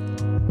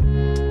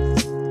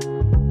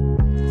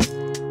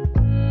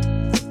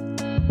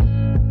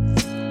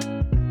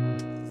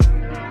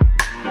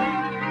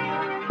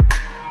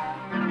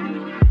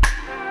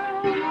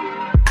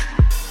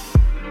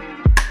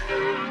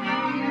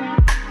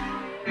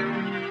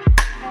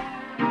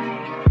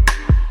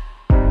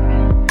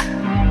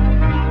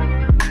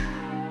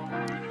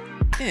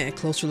 And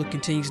Closer Look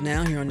continues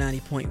now here on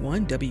 90.1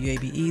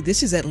 WABE.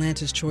 This is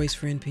Atlanta's Choice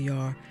for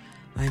NPR.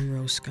 I'm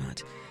Rose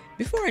Scott.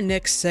 Before our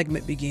next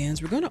segment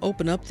begins, we're going to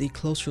open up the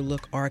Closer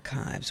Look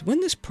archives. When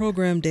this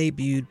program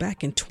debuted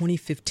back in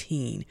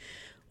 2015,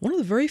 one of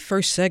the very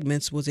first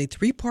segments was a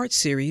 3-part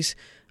series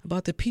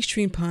about the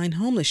Peachtree and Pine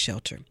Homeless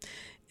Shelter.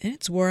 And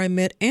it's where I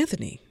met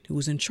Anthony, who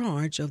was in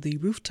charge of the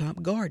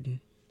rooftop garden.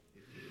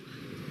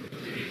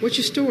 What's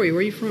your story? Where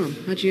are you from?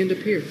 How'd you end up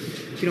here,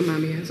 if you don't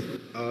mind me asking?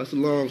 It's a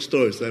long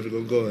story, so I'm not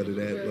going to go into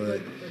that.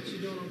 But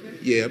you're doing okay?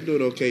 Yeah, I'm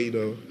doing okay,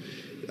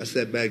 I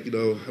sat back,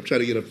 I'm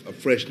trying to get a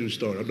fresh new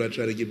start. I'm not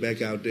trying to get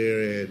back out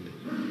there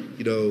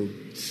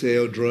and,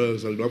 sell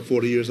drugs. I'm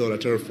 40 years old. I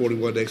turn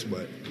 41 next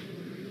month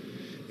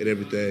and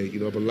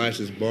everything. I'm a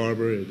licensed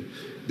barber, and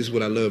this is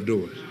what I love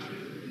doing.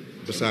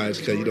 Besides,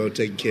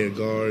 taking care of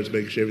guards,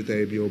 making sure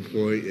everything be on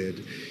point,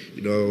 and,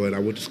 and I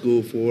went to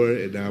school for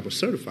it, and now I'm a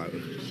certified.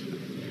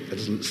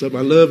 That's something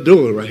I love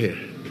doing right here.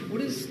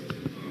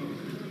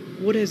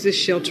 What has this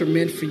shelter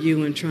meant for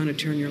you in trying to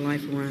turn your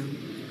life around?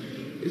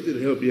 It's going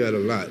to help you out a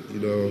lot,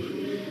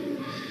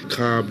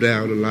 calm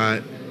down a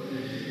lot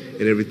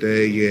and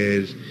everything,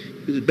 and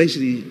it's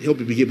basically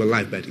helping me get my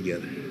life back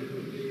together.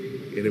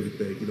 and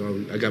everything. You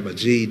know, I got my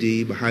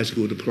GED, my high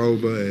school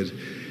diploma, and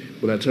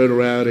when I turned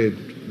around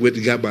and went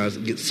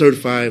and get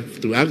certified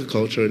through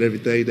agriculture and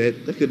everything,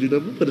 that could do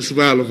nothing but put a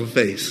smile on my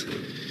face.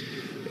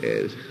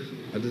 And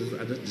I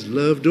just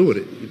love doing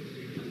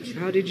it.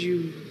 How did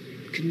you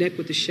connect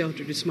with the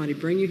shelter? Did somebody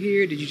bring you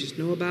here? Did you just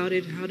know about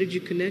it? How did you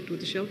connect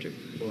with the shelter?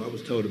 Well, I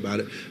was told about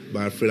it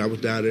by a friend. I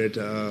was down there at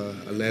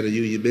Atlanta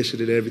Union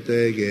Mission and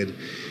everything, and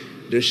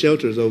their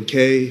shelter is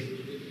okay,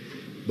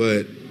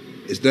 but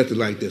it's nothing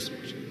like this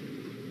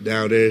one.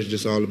 Down there, it's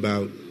just all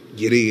about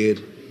get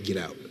in, get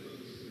out.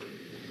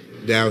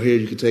 Down here,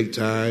 you can take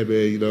time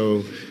and,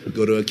 go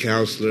to a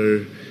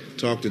counselor,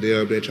 talk to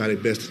them. They try their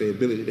best to their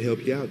ability to help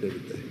you out and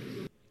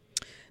everything.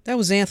 That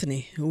was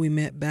Anthony, who we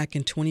met back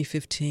in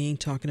 2015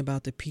 talking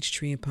about the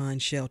Peachtree and Pine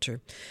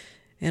Shelter.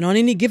 And on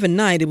any given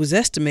night, it was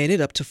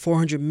estimated up to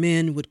 400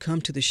 men would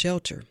come to the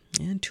shelter.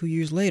 And 2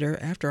 years later,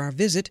 after our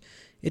visit,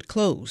 it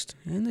closed.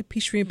 And the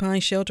Peachtree and Pine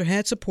Shelter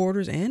had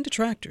supporters and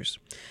detractors.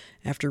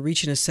 After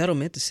reaching a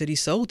settlement, the city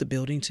sold the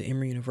building to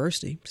Emory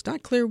University. It's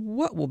not clear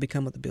what will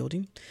become of the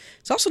building.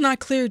 It's also not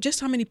clear just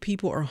how many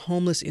people are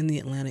homeless in the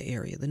Atlanta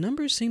area. The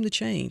numbers seem to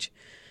change.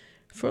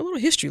 For a little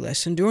history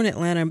lesson, during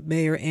Atlanta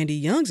Mayor Andy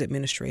Young's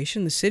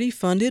administration, the city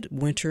funded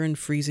winter and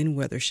freezing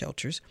weather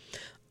shelters.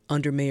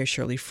 Under Mayor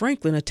Shirley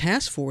Franklin, a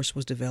task force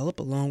was developed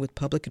along with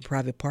public and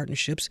private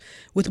partnerships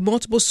with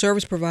multiple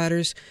service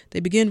providers. They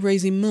began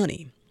raising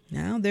money.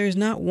 Now, there's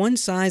not one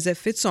size that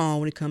fits all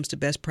when it comes to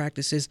best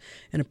practices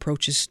and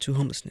approaches to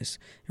homelessness.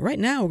 And right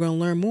now, we're going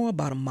to learn more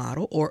about a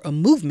model, or a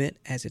movement,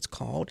 as it's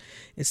called.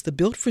 It's the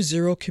Built for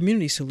Zero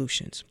Community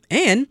Solutions.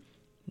 And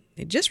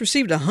it just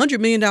received a $100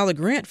 million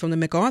grant from the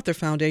MacArthur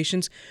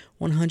Foundation's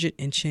 100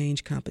 and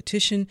Change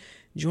competition.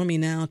 Join me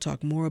now to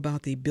talk more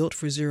about the Built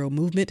for Zero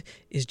movement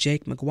is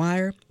Jake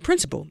McGuire,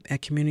 principal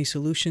at Community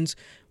Solutions,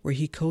 where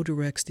he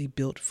co-directs the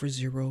Built for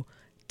Zero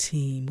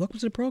team. Welcome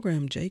to the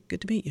program, Jake.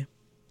 Good to meet you.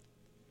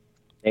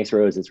 Thanks,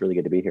 Rose. It's really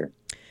good to be here.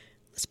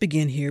 Let's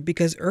begin here,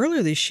 because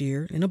earlier this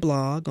year, in a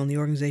blog on the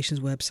organization's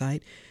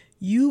website,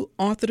 you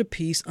authored a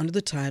piece under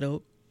the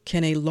title,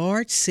 Can a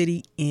Large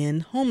City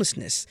End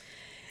Homelessness?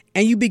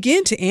 And you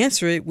begin to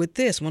answer it with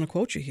this. I want to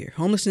quote you here.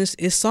 Homelessness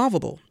is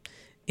solvable.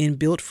 In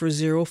Built for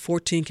Zero,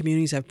 14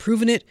 communities have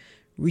proven it,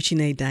 reaching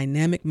a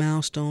dynamic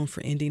milestone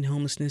for ending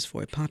homelessness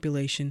for a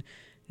population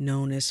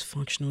known as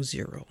Functional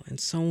Zero.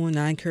 And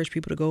I encourage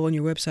people to go on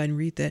your website and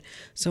read that.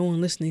 Someone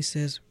listening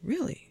says,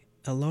 really?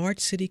 A large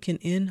city can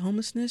end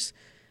homelessness?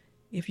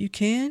 If you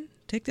can,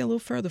 take that a little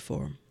further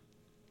for them.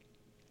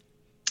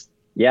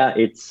 Yeah,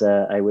 it's.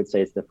 I would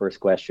say it's the first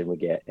question we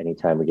get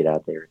anytime we get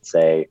out there and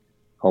say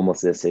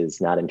homelessness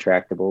is not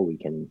intractable. We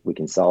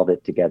can solve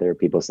it together.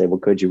 People say, well,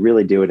 could you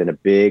really do it in a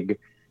big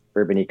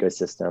urban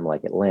ecosystem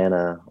like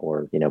Atlanta,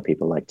 or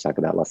people like to talk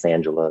about Los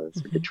Angeles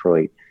or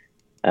Detroit?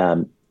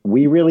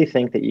 We really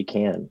think that you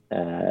can.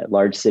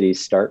 Large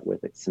cities start with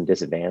some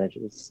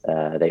disadvantages.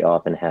 They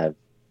often have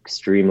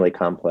extremely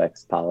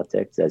complex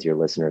politics, as your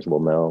listeners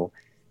will know.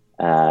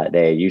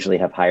 They usually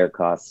have higher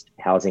cost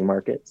housing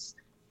markets,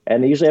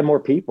 and they usually have more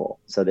people.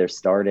 So they're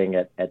starting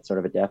at sort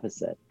of a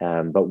deficit.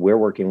 But we're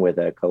working with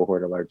a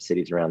cohort of large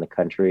cities around the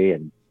country.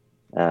 And,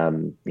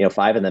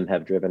 5 of them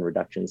have driven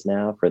reductions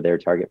now for their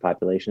target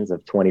populations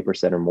of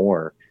 20% or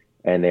more.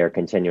 And they are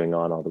continuing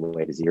on all the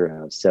way to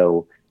zero.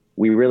 So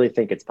we really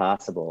think it's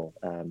possible,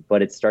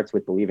 but it starts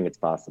with believing it's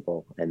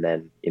possible. And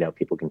then,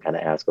 people can kind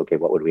of ask, okay,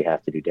 what would we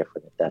have to do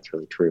different if that's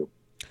really true?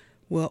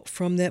 Well,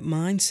 from that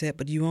mindset,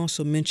 but you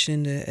also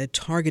mentioned a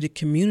targeted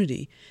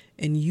community,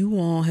 and you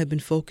all have been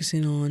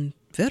focusing on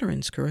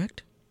veterans,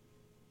 correct?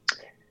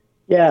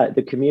 Yeah,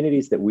 the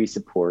communities that we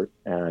support,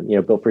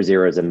 Built for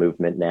Zero is a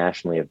movement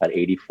nationally of about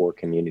 84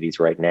 communities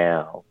right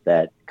now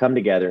that come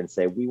together and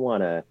say, we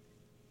want to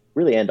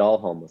really end all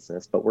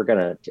homelessness, but we're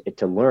going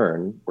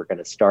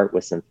to start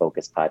with some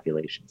focused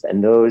populations.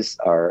 And those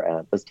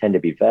tend to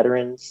be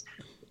veterans,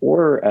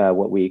 or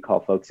what we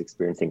call folks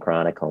experiencing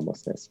chronic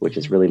homelessness, which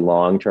is really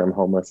long-term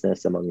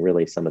homelessness among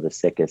really some of the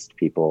sickest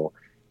people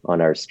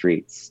on our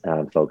streets,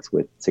 folks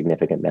with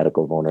significant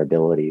medical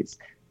vulnerabilities.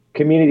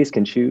 Communities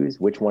can choose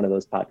which one of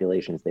those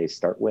populations they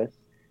start with.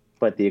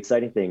 But the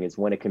exciting thing is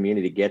when a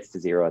community gets to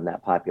zero in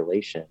that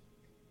population,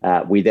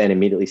 we then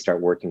immediately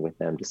start working with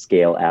them to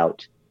scale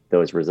out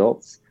those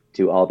results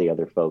to all the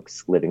other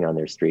folks living on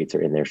their streets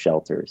or in their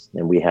shelters.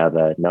 And we have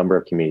a number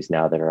of communities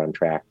now that are on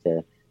track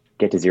to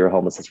get to zero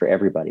homelessness for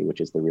everybody,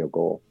 which is the real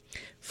goal.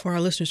 For our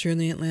listeners here in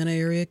the Atlanta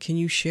area, can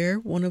you share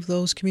one of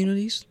those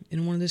communities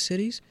in one of the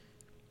cities?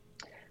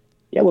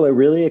 Yeah, well, a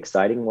really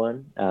exciting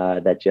one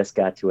that just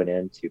got to an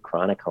end to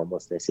chronic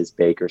homelessness is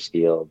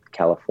Bakersfield,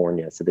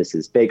 California. So this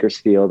is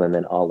Bakersfield and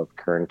then all of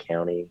Kern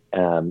County.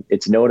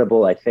 It's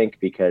notable, I think,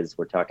 because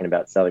we're talking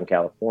about Southern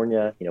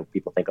California.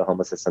 People think of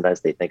homelessness,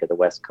 sometimes they think of the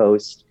West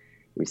Coast.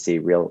 We see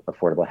real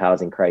affordable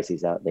housing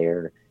crises out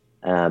there.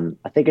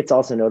 I think it's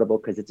also notable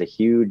because it's a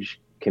huge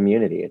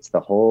community. It's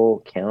the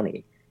whole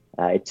county.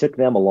 It took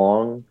them a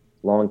long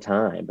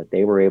time, but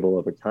they were able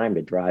over time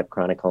to drive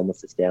chronic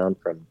homelessness down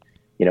from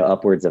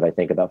upwards of, I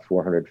think, about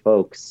 400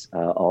 folks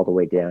all the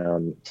way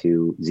down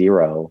to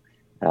zero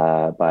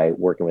by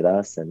working with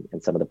us and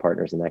some of the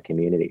partners in that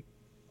community.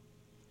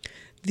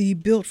 The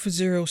Built for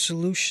Zero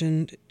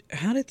solution,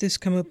 how did this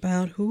come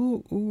about?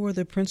 Who are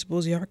the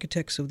principals, the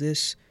architects of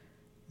this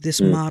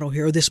model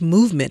here, or this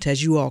movement,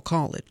 as you all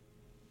call it?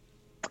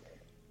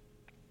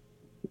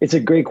 It's a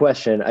great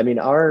question. I mean,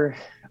 our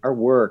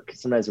work,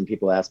 sometimes when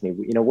people ask me,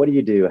 what do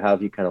you do? How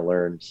have you kind of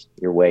learned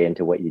your way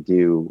into what you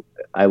do?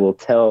 I will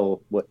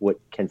tell what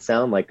can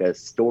sound like a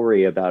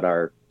story about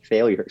our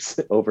failures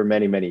over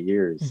many, many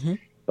years. Mm-hmm.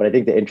 But I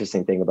think the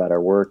interesting thing about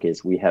our work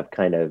is we have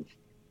kind of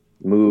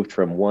moved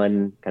from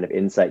one kind of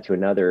insight to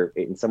another,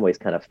 in some ways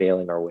kind of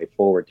failing our way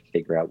forward to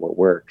figure out what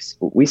works.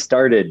 We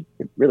started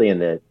really in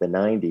the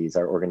 90s.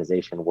 Our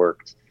organization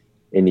worked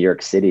in New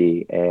York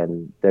City,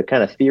 and the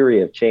kind of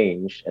theory of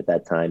change at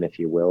that time, if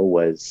you will,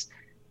 was,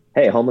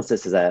 hey,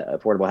 homelessness is an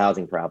affordable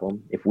housing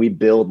problem. If we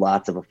build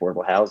lots of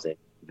affordable housing,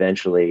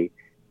 eventually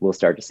we'll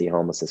start to see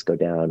homelessness go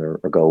down or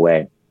go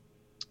away.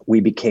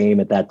 We became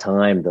at that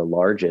time the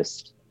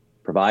largest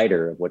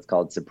provider of what's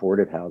called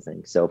supportive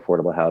housing, so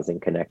affordable housing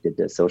connected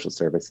to social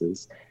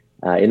services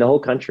in the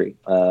whole country,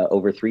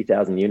 over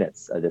 3,000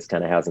 units of this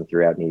kind of housing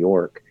throughout New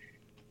York.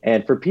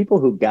 And for people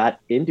who got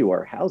into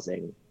our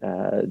housing,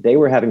 they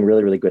were having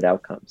really, really good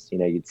outcomes.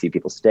 You'd see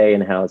people stay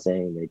in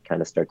housing, they'd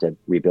kind of start to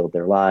rebuild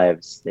their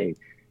lives, they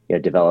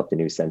developed a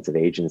new sense of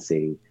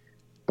agency.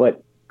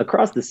 But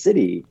across the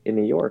city in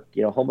New York,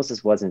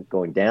 homelessness wasn't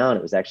going down,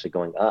 it was actually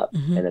going up.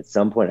 Mm-hmm. And at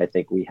some point, I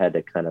think we had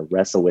to kind of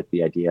wrestle with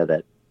the idea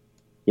that,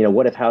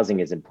 what if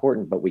housing is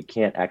important, but we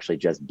can't actually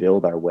just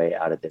build our way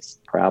out of this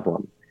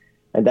problem?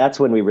 And that's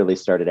when we really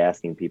started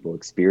asking people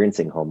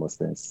experiencing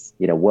homelessness,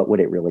 what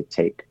would it really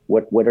take?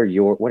 What are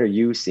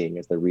you seeing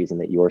as the reason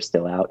that you're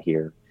still out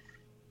here?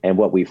 And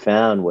what we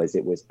found was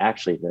it was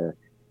actually the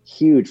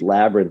huge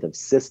labyrinth of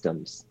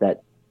systems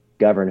that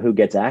govern who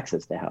gets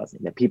access to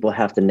housing, that people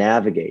have to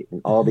navigate in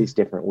all these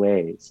different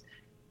ways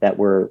that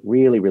were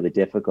really, really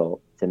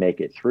difficult to make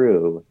it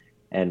through.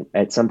 And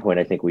at some point,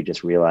 I think we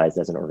just realized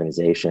as an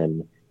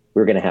organization,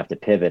 we're going to have to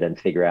pivot and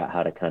figure out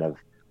how to kind of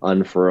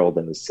unfurl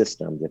those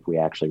systems if we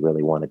actually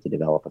really wanted to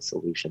develop a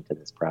solution to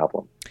this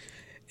problem.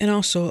 And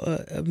also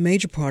a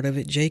major part of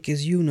it, Jake,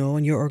 as you know,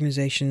 and your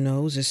organization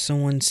knows, as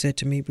someone said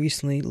to me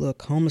recently,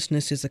 look,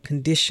 homelessness is a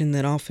condition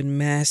that often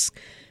masks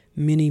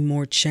many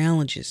more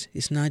challenges.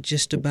 It's not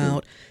just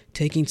about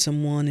taking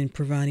someone and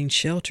providing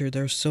shelter.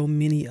 There are so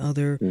many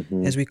other,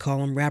 as we call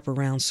them,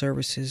 wraparound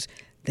services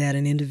that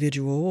an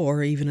individual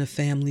or even a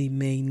family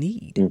may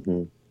need.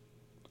 Mm-hmm.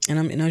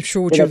 And I'm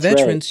sure with your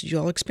veterans, right, you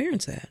all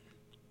experience that.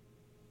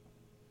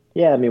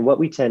 Yeah, I mean, what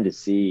we tend to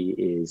see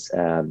is,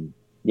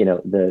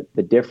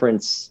 the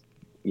difference,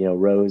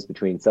 rose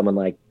between someone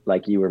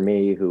like you or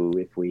me, who,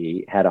 if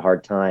we had a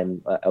hard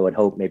time, I would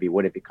hope maybe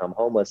wouldn't become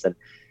homeless,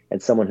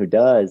 and someone who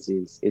does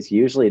is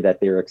usually that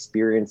they're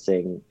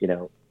experiencing,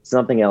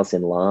 something else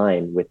in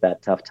line with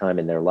that tough time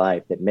in their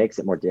life that makes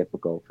it more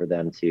difficult for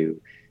them to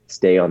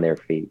stay on their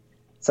feet.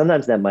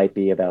 Sometimes that might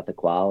be about the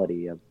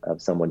quality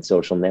of someone's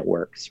social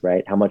networks,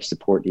 right? How much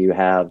support do you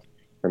have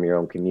from your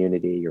own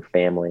community, your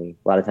family?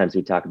 A lot of times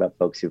we talk about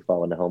folks who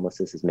fall into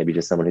homelessness as maybe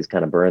just someone who's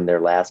kind of burned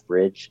their last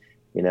bridge.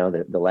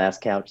 The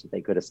last couch that they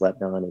could have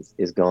slept on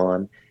is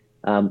gone.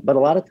 But a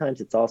lot of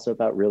times it's also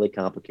about really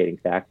complicating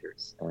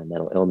factors,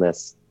 mental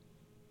illness,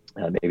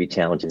 maybe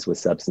challenges with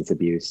substance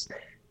abuse.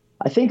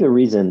 I think the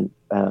reason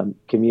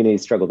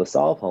communities struggle to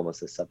solve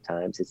homelessness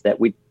sometimes is that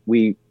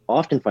we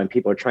often find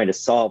people are trying to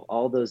solve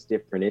all those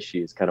different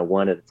issues kind of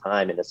one at a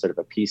time in a sort of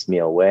a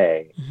piecemeal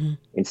way,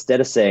 instead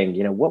of saying,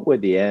 what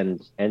would the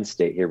end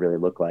state here really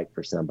look like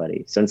for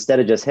somebody? So instead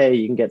of just, hey,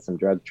 you can get some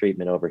drug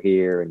treatment over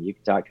here and you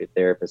can talk to a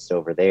therapist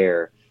over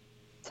there,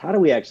 it's how do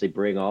we actually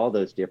bring all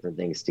those different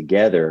things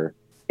together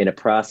in a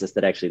process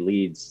that actually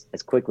leads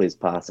as quickly as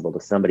possible to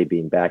somebody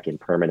being back in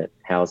permanent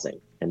housing?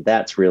 And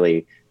that's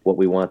really what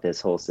we want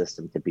this whole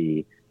system to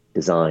be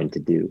designed to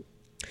do.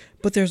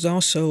 But there's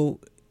also,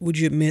 would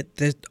you admit,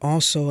 there's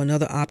also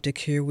another optic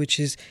here, which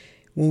is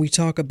when we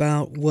talk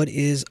about what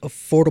is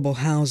affordable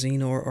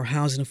housing or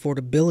housing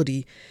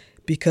affordability,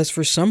 because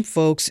for some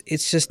folks,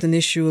 it's just an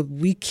issue of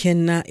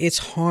it's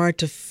hard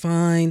to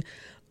find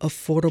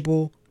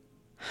affordable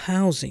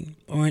housing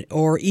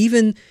or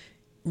even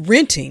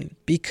renting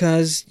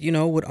because,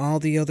 with all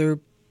the other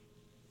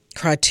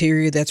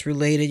criteria that's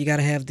related, you got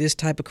to have this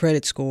type of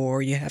credit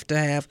score, you have to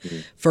have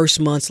first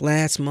month's,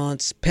 last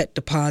month's, pet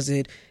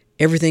deposit,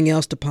 everything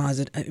else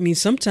deposit. I mean,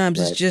 sometimes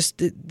it's just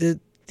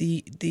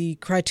the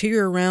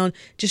criteria around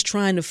just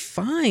trying to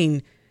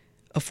find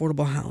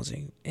affordable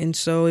housing. And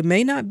so it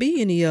may not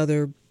be any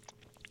other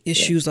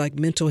issues like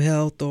mental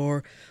health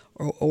or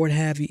what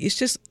have you. It's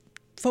just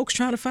folks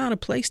trying to find a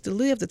place to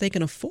live that they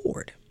can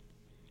afford.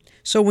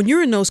 So when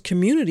you're in those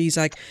communities,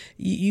 like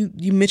you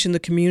mentioned the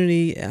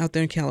community out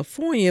there in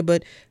California,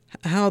 but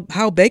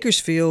how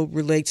Bakersfield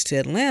relates to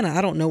Atlanta,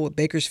 I don't know what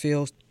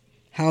Bakersfield's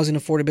housing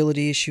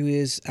affordability issue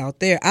is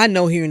out there. I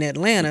know here in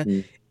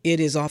Atlanta,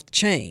 it is off the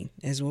chain,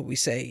 as what we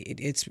say.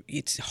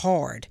 It's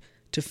hard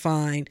to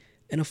find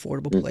an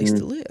affordable place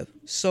to live.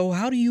 So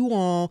how do you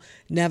all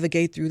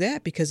navigate through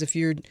that? Because if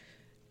you're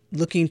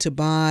looking to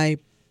buy,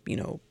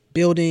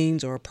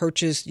 buildings or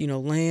purchase,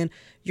 land,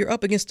 you're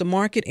up against the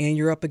market, and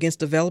you're up against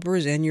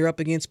developers, and you're up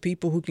against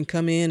people who can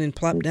come in and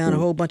plop down a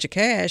whole bunch of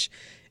cash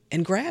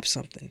and grab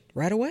something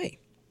right away.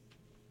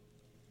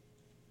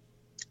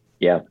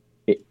 Yeah,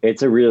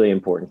 it's a really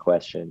important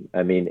question.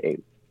 I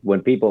mean,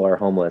 when people are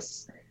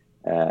homeless,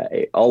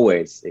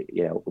 always,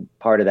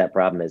 part of that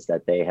problem is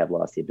that they have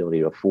lost the ability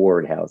to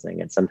afford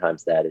housing, and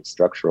sometimes that is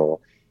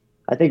structural.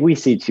 I think we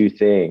see two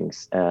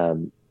things.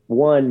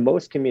 One,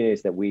 most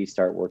communities that we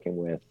start working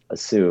with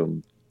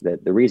assume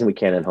that the reason we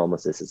can't end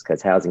homelessness is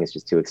because housing is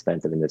just too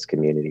expensive in this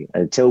community.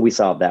 And until we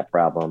solve that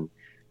problem,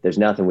 there's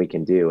nothing we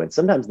can do. And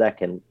sometimes that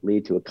can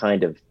lead to a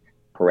kind of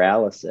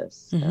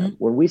paralysis.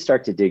 When we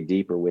start to dig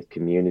deeper with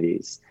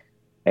communities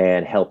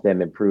and help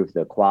them improve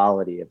the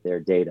quality of their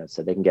data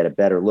so they can get a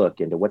better look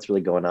into what's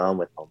really going on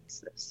with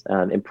homelessness,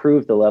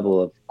 improve the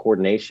level of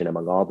coordination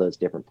among all those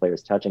different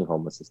players touching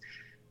homelessness,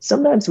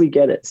 sometimes we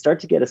start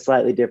to get a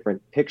slightly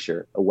different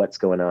picture of what's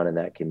going on in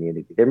that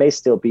community. There may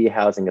still be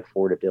housing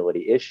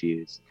affordability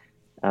issues,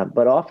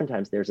 but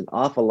oftentimes there's an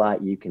awful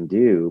lot you can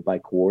do by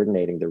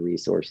coordinating the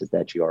resources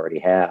that you already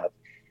have.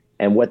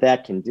 And what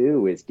that can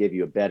do is give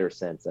you a better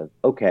sense of,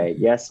 okay,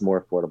 yes,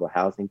 more affordable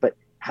housing, but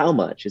how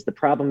much? Is the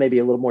problem maybe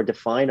a little more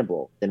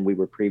definable than we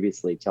were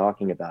previously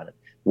talking about it?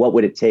 What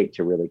would it take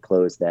to really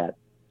close that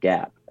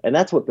gap? And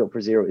that's what Built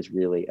for Zero is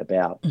really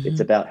about. It's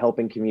about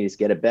helping communities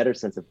get a better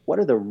sense of what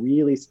are the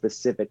really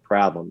specific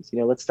problems.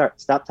 Let's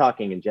stop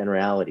talking in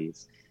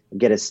generalities and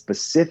get as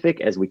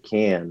specific as we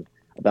can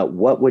about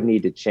what would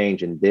need to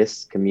change in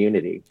this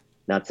community,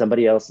 not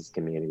somebody else's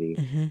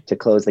community, to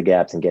close the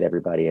gaps and get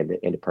everybody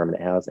into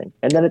permanent housing.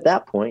 And then at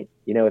that point,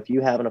 if you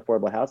have an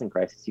affordable housing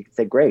crisis, you can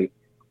say, great,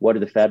 what are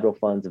the federal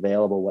funds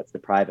available? What's the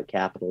private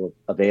capital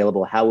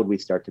available? How would we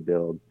start to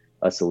build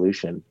a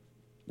solution?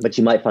 But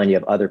you might find you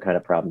have other kind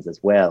of problems as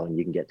well, and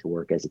you can get to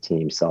work as a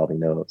team solving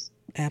those.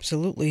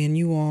 Absolutely. And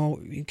you all,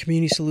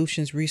 Community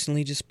Solutions,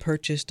 recently just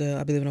purchased,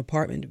 I believe, an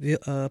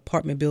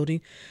apartment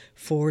building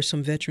for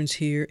some veterans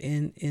here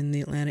in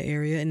the Atlanta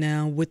area. And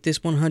now with this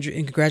and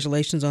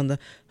congratulations on the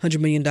 $100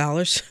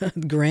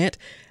 million grant.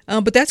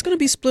 But that's going to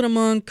be split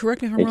among,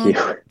 correct me if I'm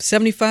wrong,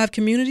 75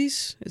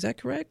 communities. Is that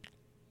correct?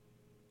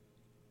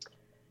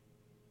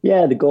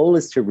 Yeah, the goal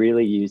is to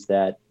really use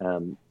that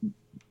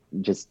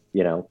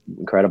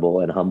incredible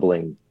and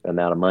humbling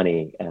amount of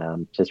money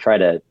to try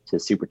to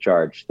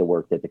supercharge the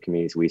work that the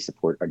communities we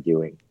support are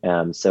doing.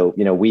 So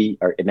we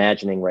are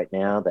imagining right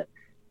now that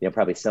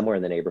probably somewhere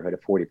in the neighborhood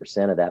of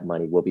 40% of that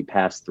money will be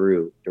passed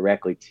through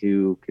directly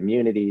to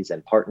communities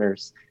and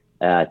partners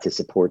to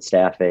support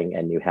staffing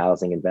and new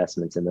housing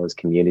investments in those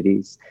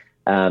communities.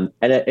 And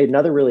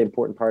another really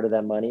important part of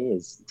that money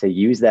is to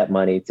use that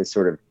money to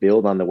sort of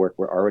build on the work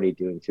we're already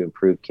doing to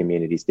improve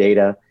communities'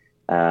 data,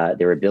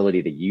 their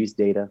ability to use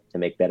data to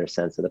make better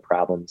sense of the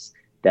problems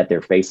that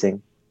they're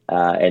facing,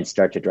 and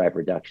start to drive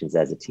reductions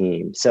as a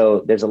team.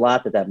 So there's a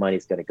lot that money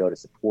is going to go to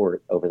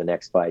support over the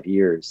next 5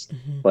 years,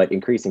 but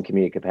increasing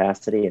community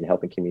capacity and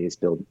helping communities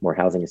build more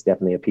housing is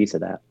definitely a piece of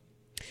that.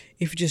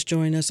 If you just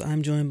joined us,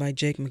 I'm joined by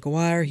Jake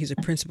McGuire. He's a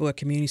principal at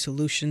Community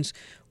Solutions,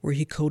 where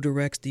he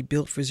co-directs the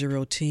Built for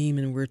Zero team,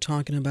 and we're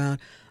talking about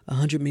a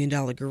 $100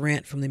 million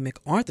grant from the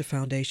MacArthur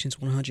Foundation's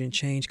 100 and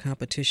Change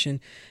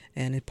competition,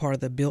 and it's part of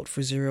the Built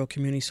for Zero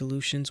Community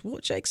Solutions. Well,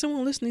 Jake,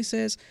 someone listening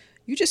says,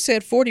 you just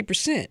said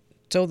 40%.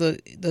 So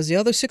does the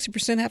other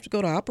 60% have to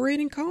go to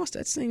operating costs?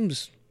 That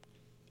seems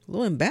a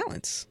little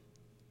imbalance.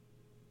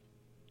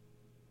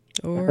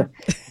 Or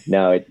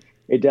No,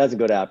 it doesn't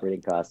go to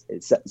operating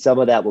costs. Some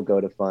of that will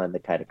go to fund the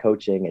kind of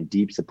coaching and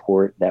deep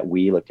support that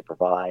we look to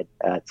provide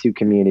to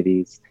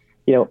communities.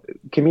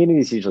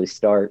 Communities usually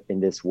start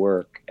in this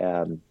work.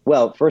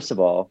 Well, first of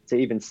all, to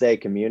even say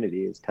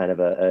community is kind of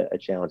a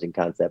challenging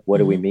concept. What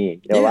do we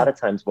mean? A lot of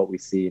times what we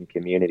see in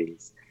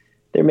communities,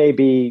 there may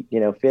be,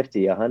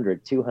 50,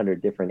 100,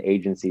 200 different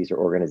agencies or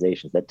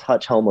organizations that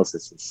touch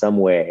homelessness in some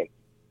way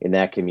in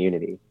that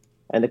community.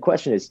 And the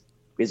question is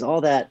all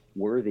that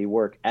worthy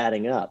work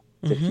adding up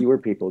to fewer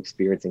people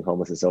experiencing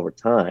homelessness over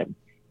time?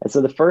 And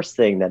so the first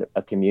thing that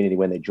a community,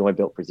 when they join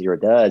Built for Zero,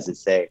 does is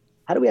say,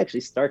 how do we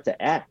actually start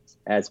to act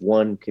as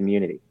one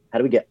community? How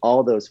do we get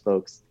all those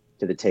folks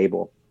to the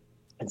table?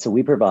 And so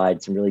we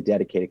provide some really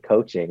dedicated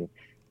coaching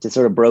to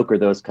sort of broker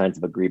those kinds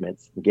of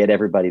agreements and get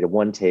everybody to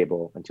one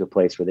table and to a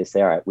place where they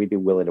say, all right, we'd be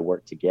willing to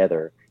work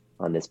together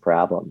on this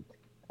problem.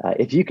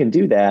 If you can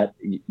do that,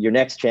 your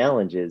next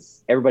challenge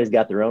is everybody's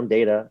got their own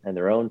data and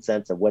their own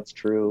sense of what's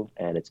true.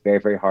 And it's very,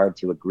 very hard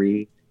to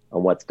agree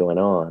on what's going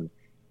on.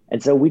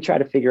 And so we try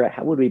to figure out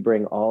how would we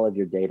bring all of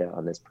your data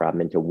on this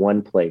problem into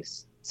one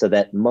place so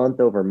that month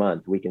over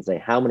month, we can say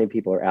how many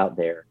people are out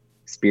there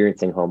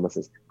experiencing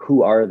homelessness?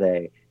 Who are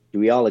they? Do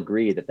we all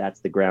agree that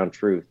that's the ground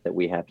truth that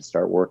we have to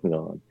start working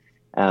on?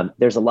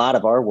 There's a lot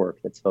of our work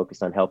that's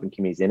focused on helping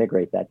communities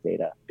integrate that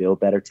data,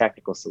 build better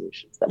technical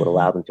solutions that would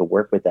allow them to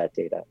work with that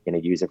data in a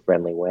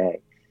user-friendly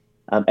way.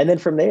 And then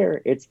from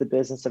there, it's the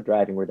business of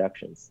driving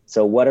reductions.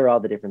 So what are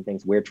all the different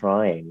things we're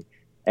trying?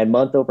 And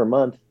month over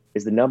month,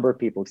 is the number of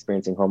people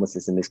experiencing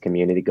homelessness in this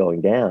community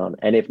going down?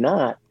 And if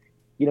not,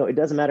 it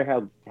doesn't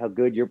matter how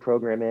good your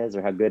program is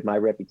or how good my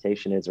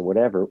reputation is or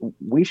whatever.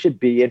 We should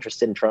be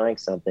interested in trying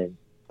something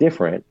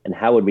different. And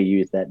how would we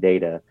use that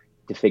data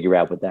to figure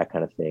out what that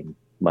kind of thing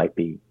might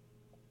be?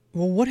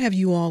 Well, what have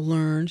you all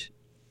learned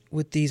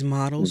with these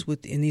models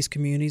in these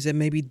communities that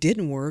maybe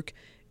didn't work,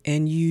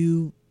 and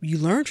you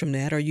learned from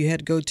that, or you had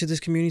to go to this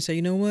community and say,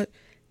 you know what,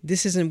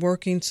 this isn't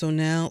working, so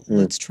now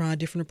let's try a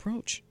different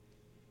approach?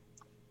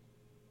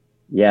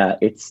 Yeah,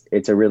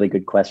 it's a really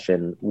good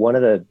question. One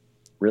of the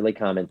really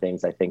common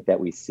things I think that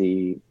we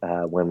see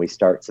when we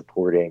start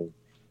supporting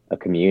a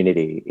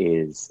community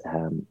is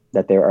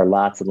that there are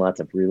lots and lots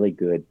of really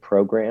good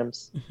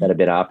programs that have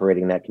been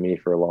operating in that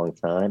community for a long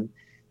time.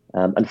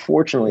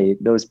 Unfortunately,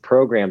 those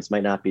programs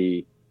might not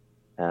be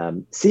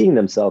seeing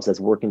themselves as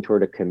working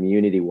toward a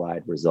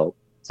community-wide result.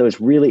 So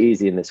it's really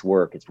easy in this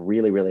work. It's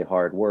really, really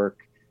hard work.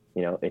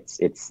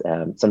 It's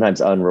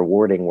sometimes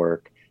unrewarding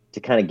work to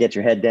kind of get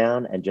your head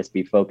down and just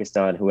be focused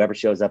on whoever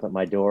shows up at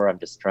my door. I'm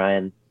just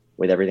trying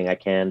with everything I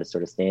can to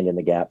sort of stand in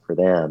the gap for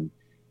them.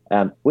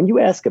 When you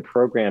ask a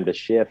program to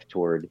shift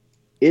toward,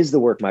 is the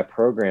work my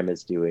program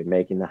is doing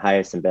making the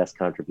highest and best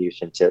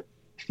contribution to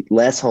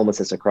less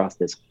homelessness across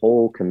this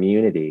whole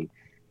community,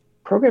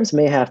 programs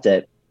may have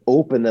to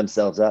open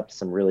themselves up to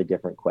some really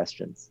different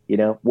questions.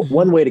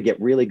 One way to get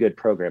really good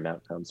program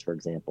outcomes, for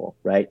example,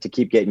 right, to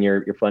keep getting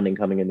your funding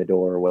coming in the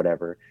door or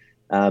whatever,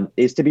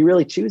 is to be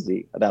really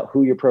choosy about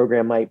who your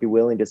program might be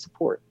willing to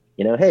support.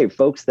 Hey,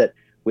 folks that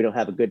we don't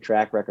have a good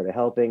track record of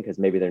helping because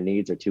maybe their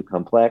needs are too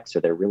complex or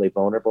they're really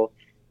vulnerable.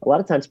 A lot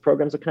of times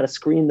programs will kind of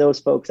screen those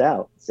folks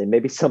out, say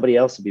maybe somebody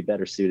else would be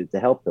better suited to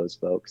help those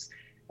folks.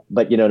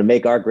 But, to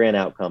make our grant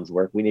outcomes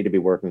work, we need to be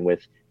working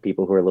with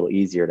people who are a little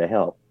easier to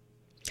help.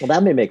 Well,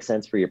 that may make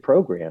sense for your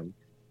program,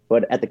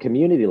 but at the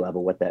community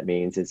level, what that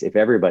means is if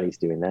everybody's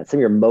doing that, some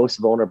of your most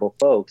vulnerable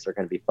folks are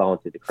going to be falling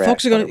through the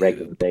cracks on a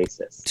regular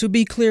basis. To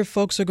be clear,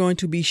 folks are going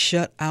to be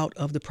shut out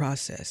of the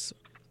process.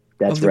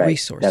 That's of the right.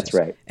 resources. That's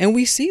right. And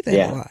we see that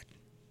a lot.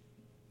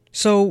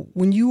 So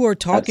when you are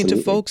talking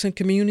Absolutely. to folks in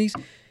communities,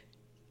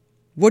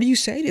 what do you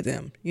say to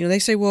them? They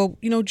say, well,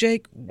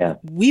 Jake,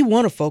 we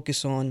want to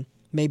focus on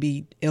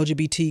maybe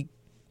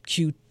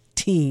LGBTQ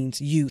teens,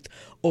 youth,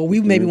 or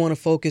we maybe want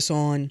to focus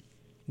on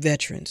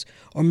veterans,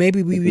 or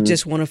maybe we would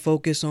just want to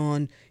focus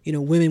on,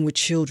 women with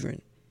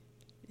children.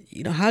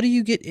 How do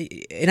you get,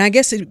 and I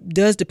guess it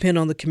does depend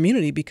on the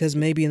community, because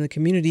maybe in the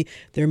community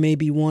there may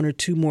be one or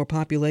two more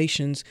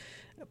populations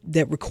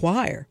that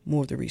require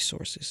more of the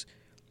resources.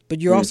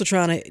 But you're also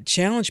trying to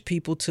challenge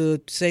people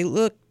to say,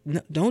 look,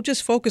 don't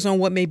just focus on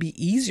what may be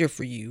easier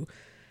for you.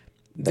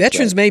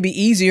 Veterans may be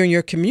easier in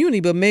your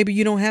community, but maybe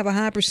you don't have a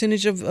high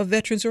percentage of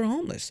veterans who are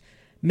homeless.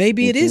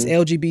 Maybe it is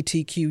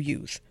LGBTQ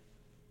youth.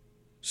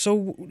 So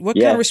what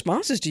kind of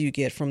responses do you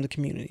get from the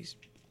communities?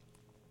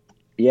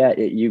 Yeah,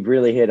 you've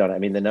really hit on it. I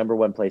mean, the number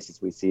one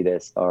places we see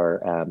this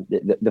are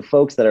the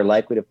folks that are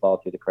likely to fall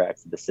through the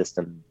cracks of the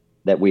system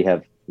that we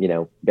have,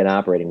 been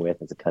operating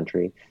with as a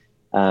country.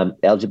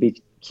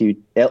 LGBTQ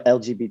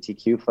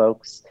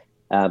folks,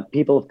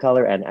 people of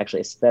color, and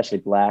actually especially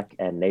Black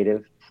and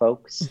Native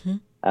folks,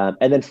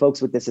 and then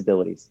folks with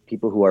disabilities,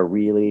 people who are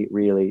really,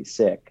 really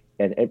sick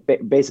and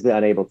basically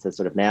unable to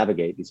sort of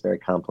navigate these very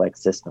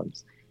complex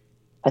systems.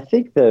 I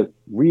think the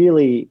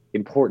really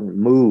important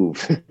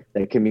move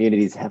that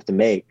communities have to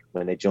make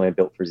when they join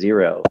Built for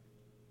Zero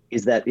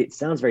is that it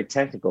sounds very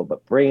technical,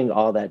 but bringing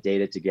all that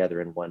data together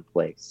in one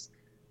place.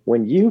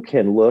 When you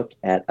can look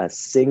at a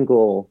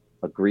single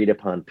agreed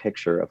upon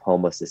picture of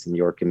homelessness in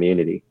your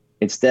community,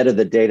 instead of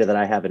the data that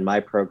I have in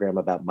my program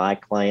about my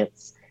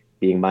clients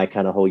being my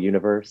kind of whole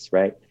universe,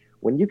 right?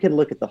 When you can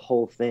look at the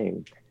whole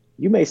thing,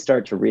 you may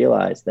start to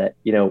realize that,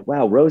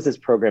 wow, Rose's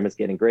program is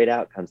getting great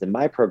outcomes and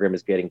my program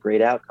is getting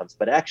great outcomes,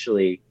 but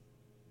actually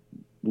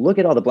look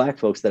at all the Black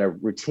folks that are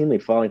routinely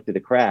falling through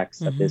the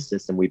cracks of this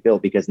system we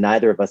built because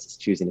neither of us is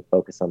choosing to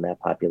focus on that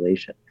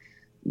population.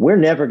 We're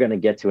never going to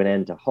get to an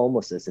end to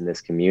homelessness in this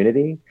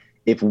community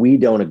if we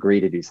don't agree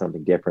to do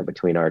something different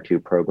between our two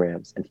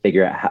programs and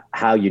figure out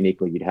how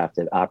uniquely you'd have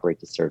to operate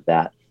to serve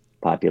that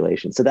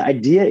population. So the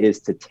idea is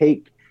to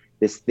take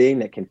this thing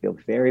that can feel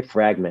very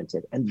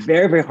fragmented and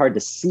very, very hard to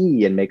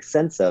see and make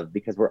sense of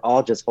because we're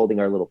all just holding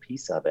our little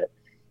piece of it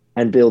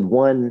and build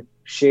one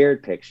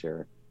shared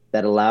picture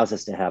that allows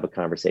us to have a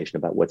conversation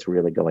about what's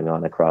really going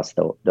on across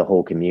the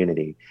whole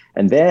community.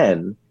 And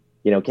then,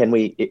 can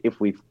we, if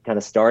we've kind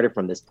of started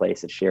from this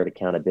place of shared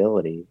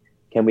accountability,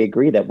 can we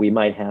agree that we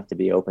might have to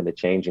be open to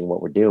changing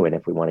what we're doing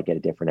if we want to get a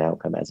different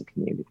outcome as a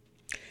community?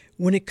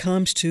 When it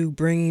comes to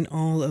bringing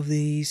all of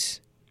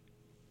these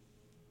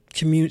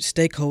community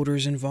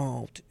stakeholders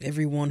involved,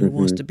 everyone who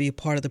wants to be a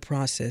part of the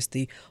process,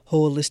 the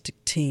holistic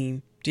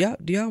team, do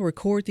y'all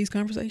record these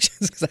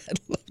conversations? Because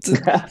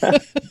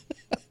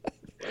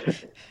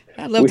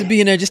I'd love to be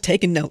in there just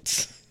taking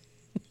notes.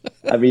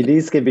 I mean,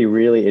 these can be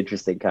really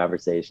interesting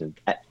conversations.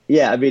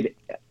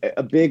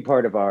 a big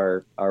part of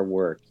our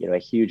work, a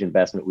huge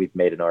investment we've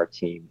made in our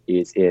team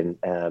is in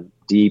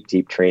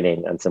deep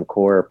training on some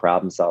core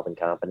problem-solving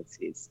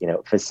competencies.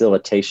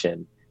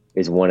 Facilitation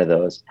is one of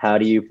those. How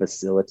do you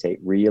facilitate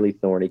really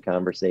thorny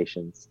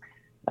conversations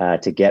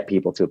to get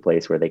people to a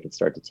place where they can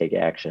start to take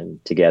action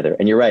together?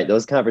 And you're right,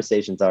 those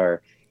conversations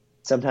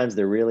sometimes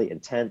they're really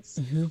intense.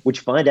 Mm-hmm. What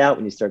you find out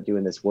when you start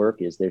doing this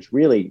work is there's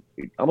really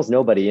almost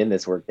nobody in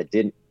this work that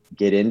didn't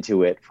get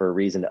into it for a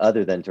reason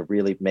other than to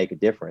really make a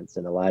difference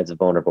in the lives of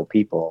vulnerable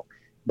people.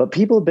 But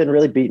people have been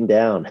really beaten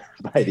down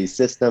by these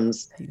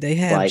systems. They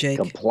have, like Jake.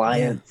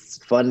 Compliance,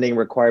 funding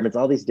requirements,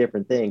 all these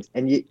different things.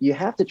 And you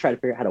have to try to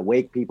figure out how to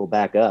wake people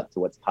back up to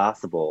what's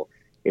possible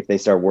if they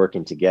start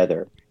working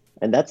together.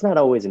 And that's not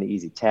always an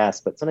easy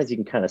task, but sometimes you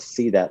can kind of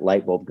see that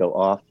light bulb go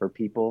off for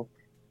people.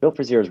 Built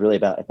for Zero is really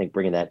about, I think,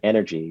 bringing that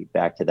energy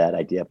back to that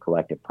idea of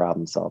collective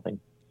problem solving.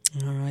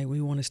 All right,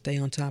 we want to stay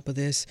on top of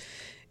this.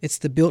 It's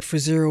the Built for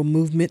Zero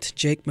movement.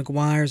 Jake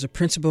McGuire is a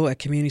principal at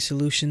Community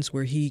Solutions,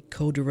 where he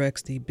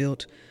co-directs the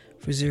Built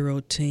for Zero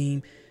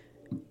team.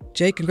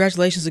 Jake,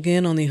 congratulations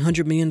again on the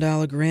 $100 million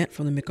grant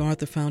from the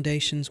MacArthur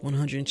Foundation's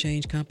 100 and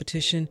Change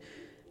competition.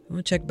 I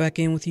want to check back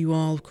in with you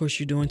all. Of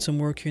course, you're doing some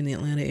work here in the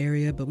Atlanta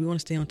area, but we want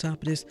to stay on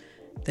top of this.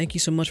 Thank you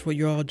so much for what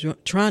you're all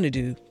trying to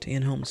do to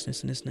end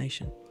homelessness in this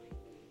nation.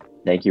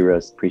 Thank you,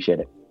 Rose. Appreciate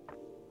it.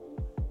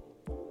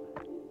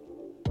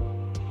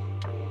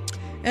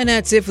 And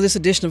that's it for this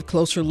edition of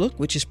Closer Look,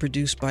 which is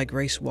produced by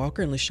Grace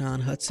Walker and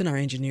LaShawn Hudson. Our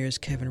engineer is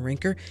Kevin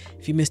Rinker.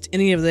 If you missed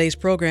any of today's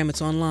program,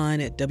 it's online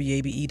at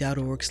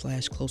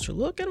wabe.org/Closer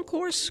Look. And of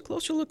course,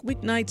 Closer Look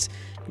weeknights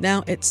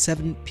now at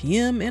 7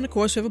 p.m. And of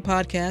course, we have a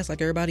podcast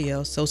like everybody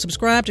else. So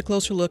subscribe to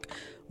Closer Look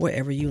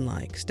wherever you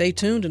like. Stay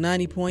tuned to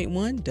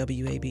 90.1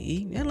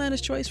 WABE,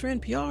 Atlanta's Choice for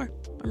NPR.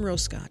 I'm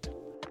Rose Scott.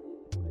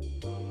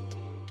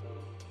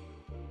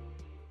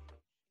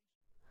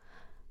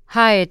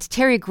 Hi, it's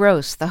Terry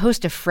Gross, the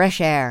host of Fresh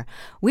Air.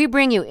 We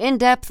bring you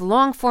in-depth,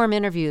 long-form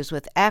interviews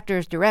with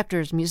actors,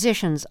 directors,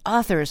 musicians,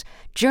 authors,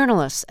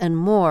 journalists, and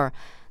more.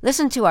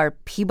 Listen to our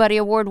Peabody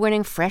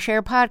Award-winning Fresh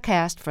Air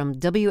podcast from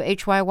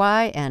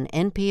WHYY and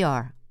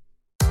NPR.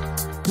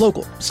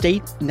 Local,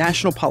 state,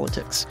 national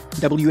politics.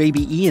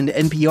 WABE and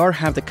NPR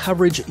have the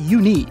coverage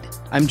you need.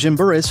 I'm Jim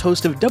Burris,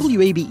 host of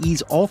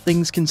WABE's All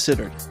Things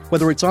Considered.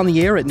 Whether it's on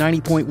the air at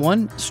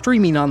 90.1,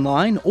 streaming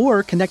online,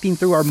 or connecting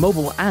through our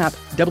mobile app,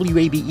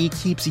 WABE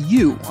keeps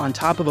you on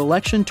top of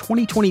election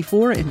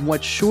 2024 in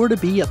what's sure to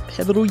be a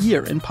pivotal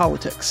year in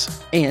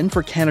politics. And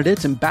for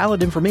candidates and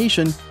ballot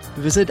information,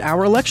 visit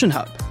our election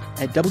hub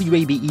at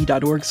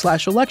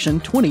wabe.org/election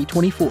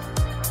 2024.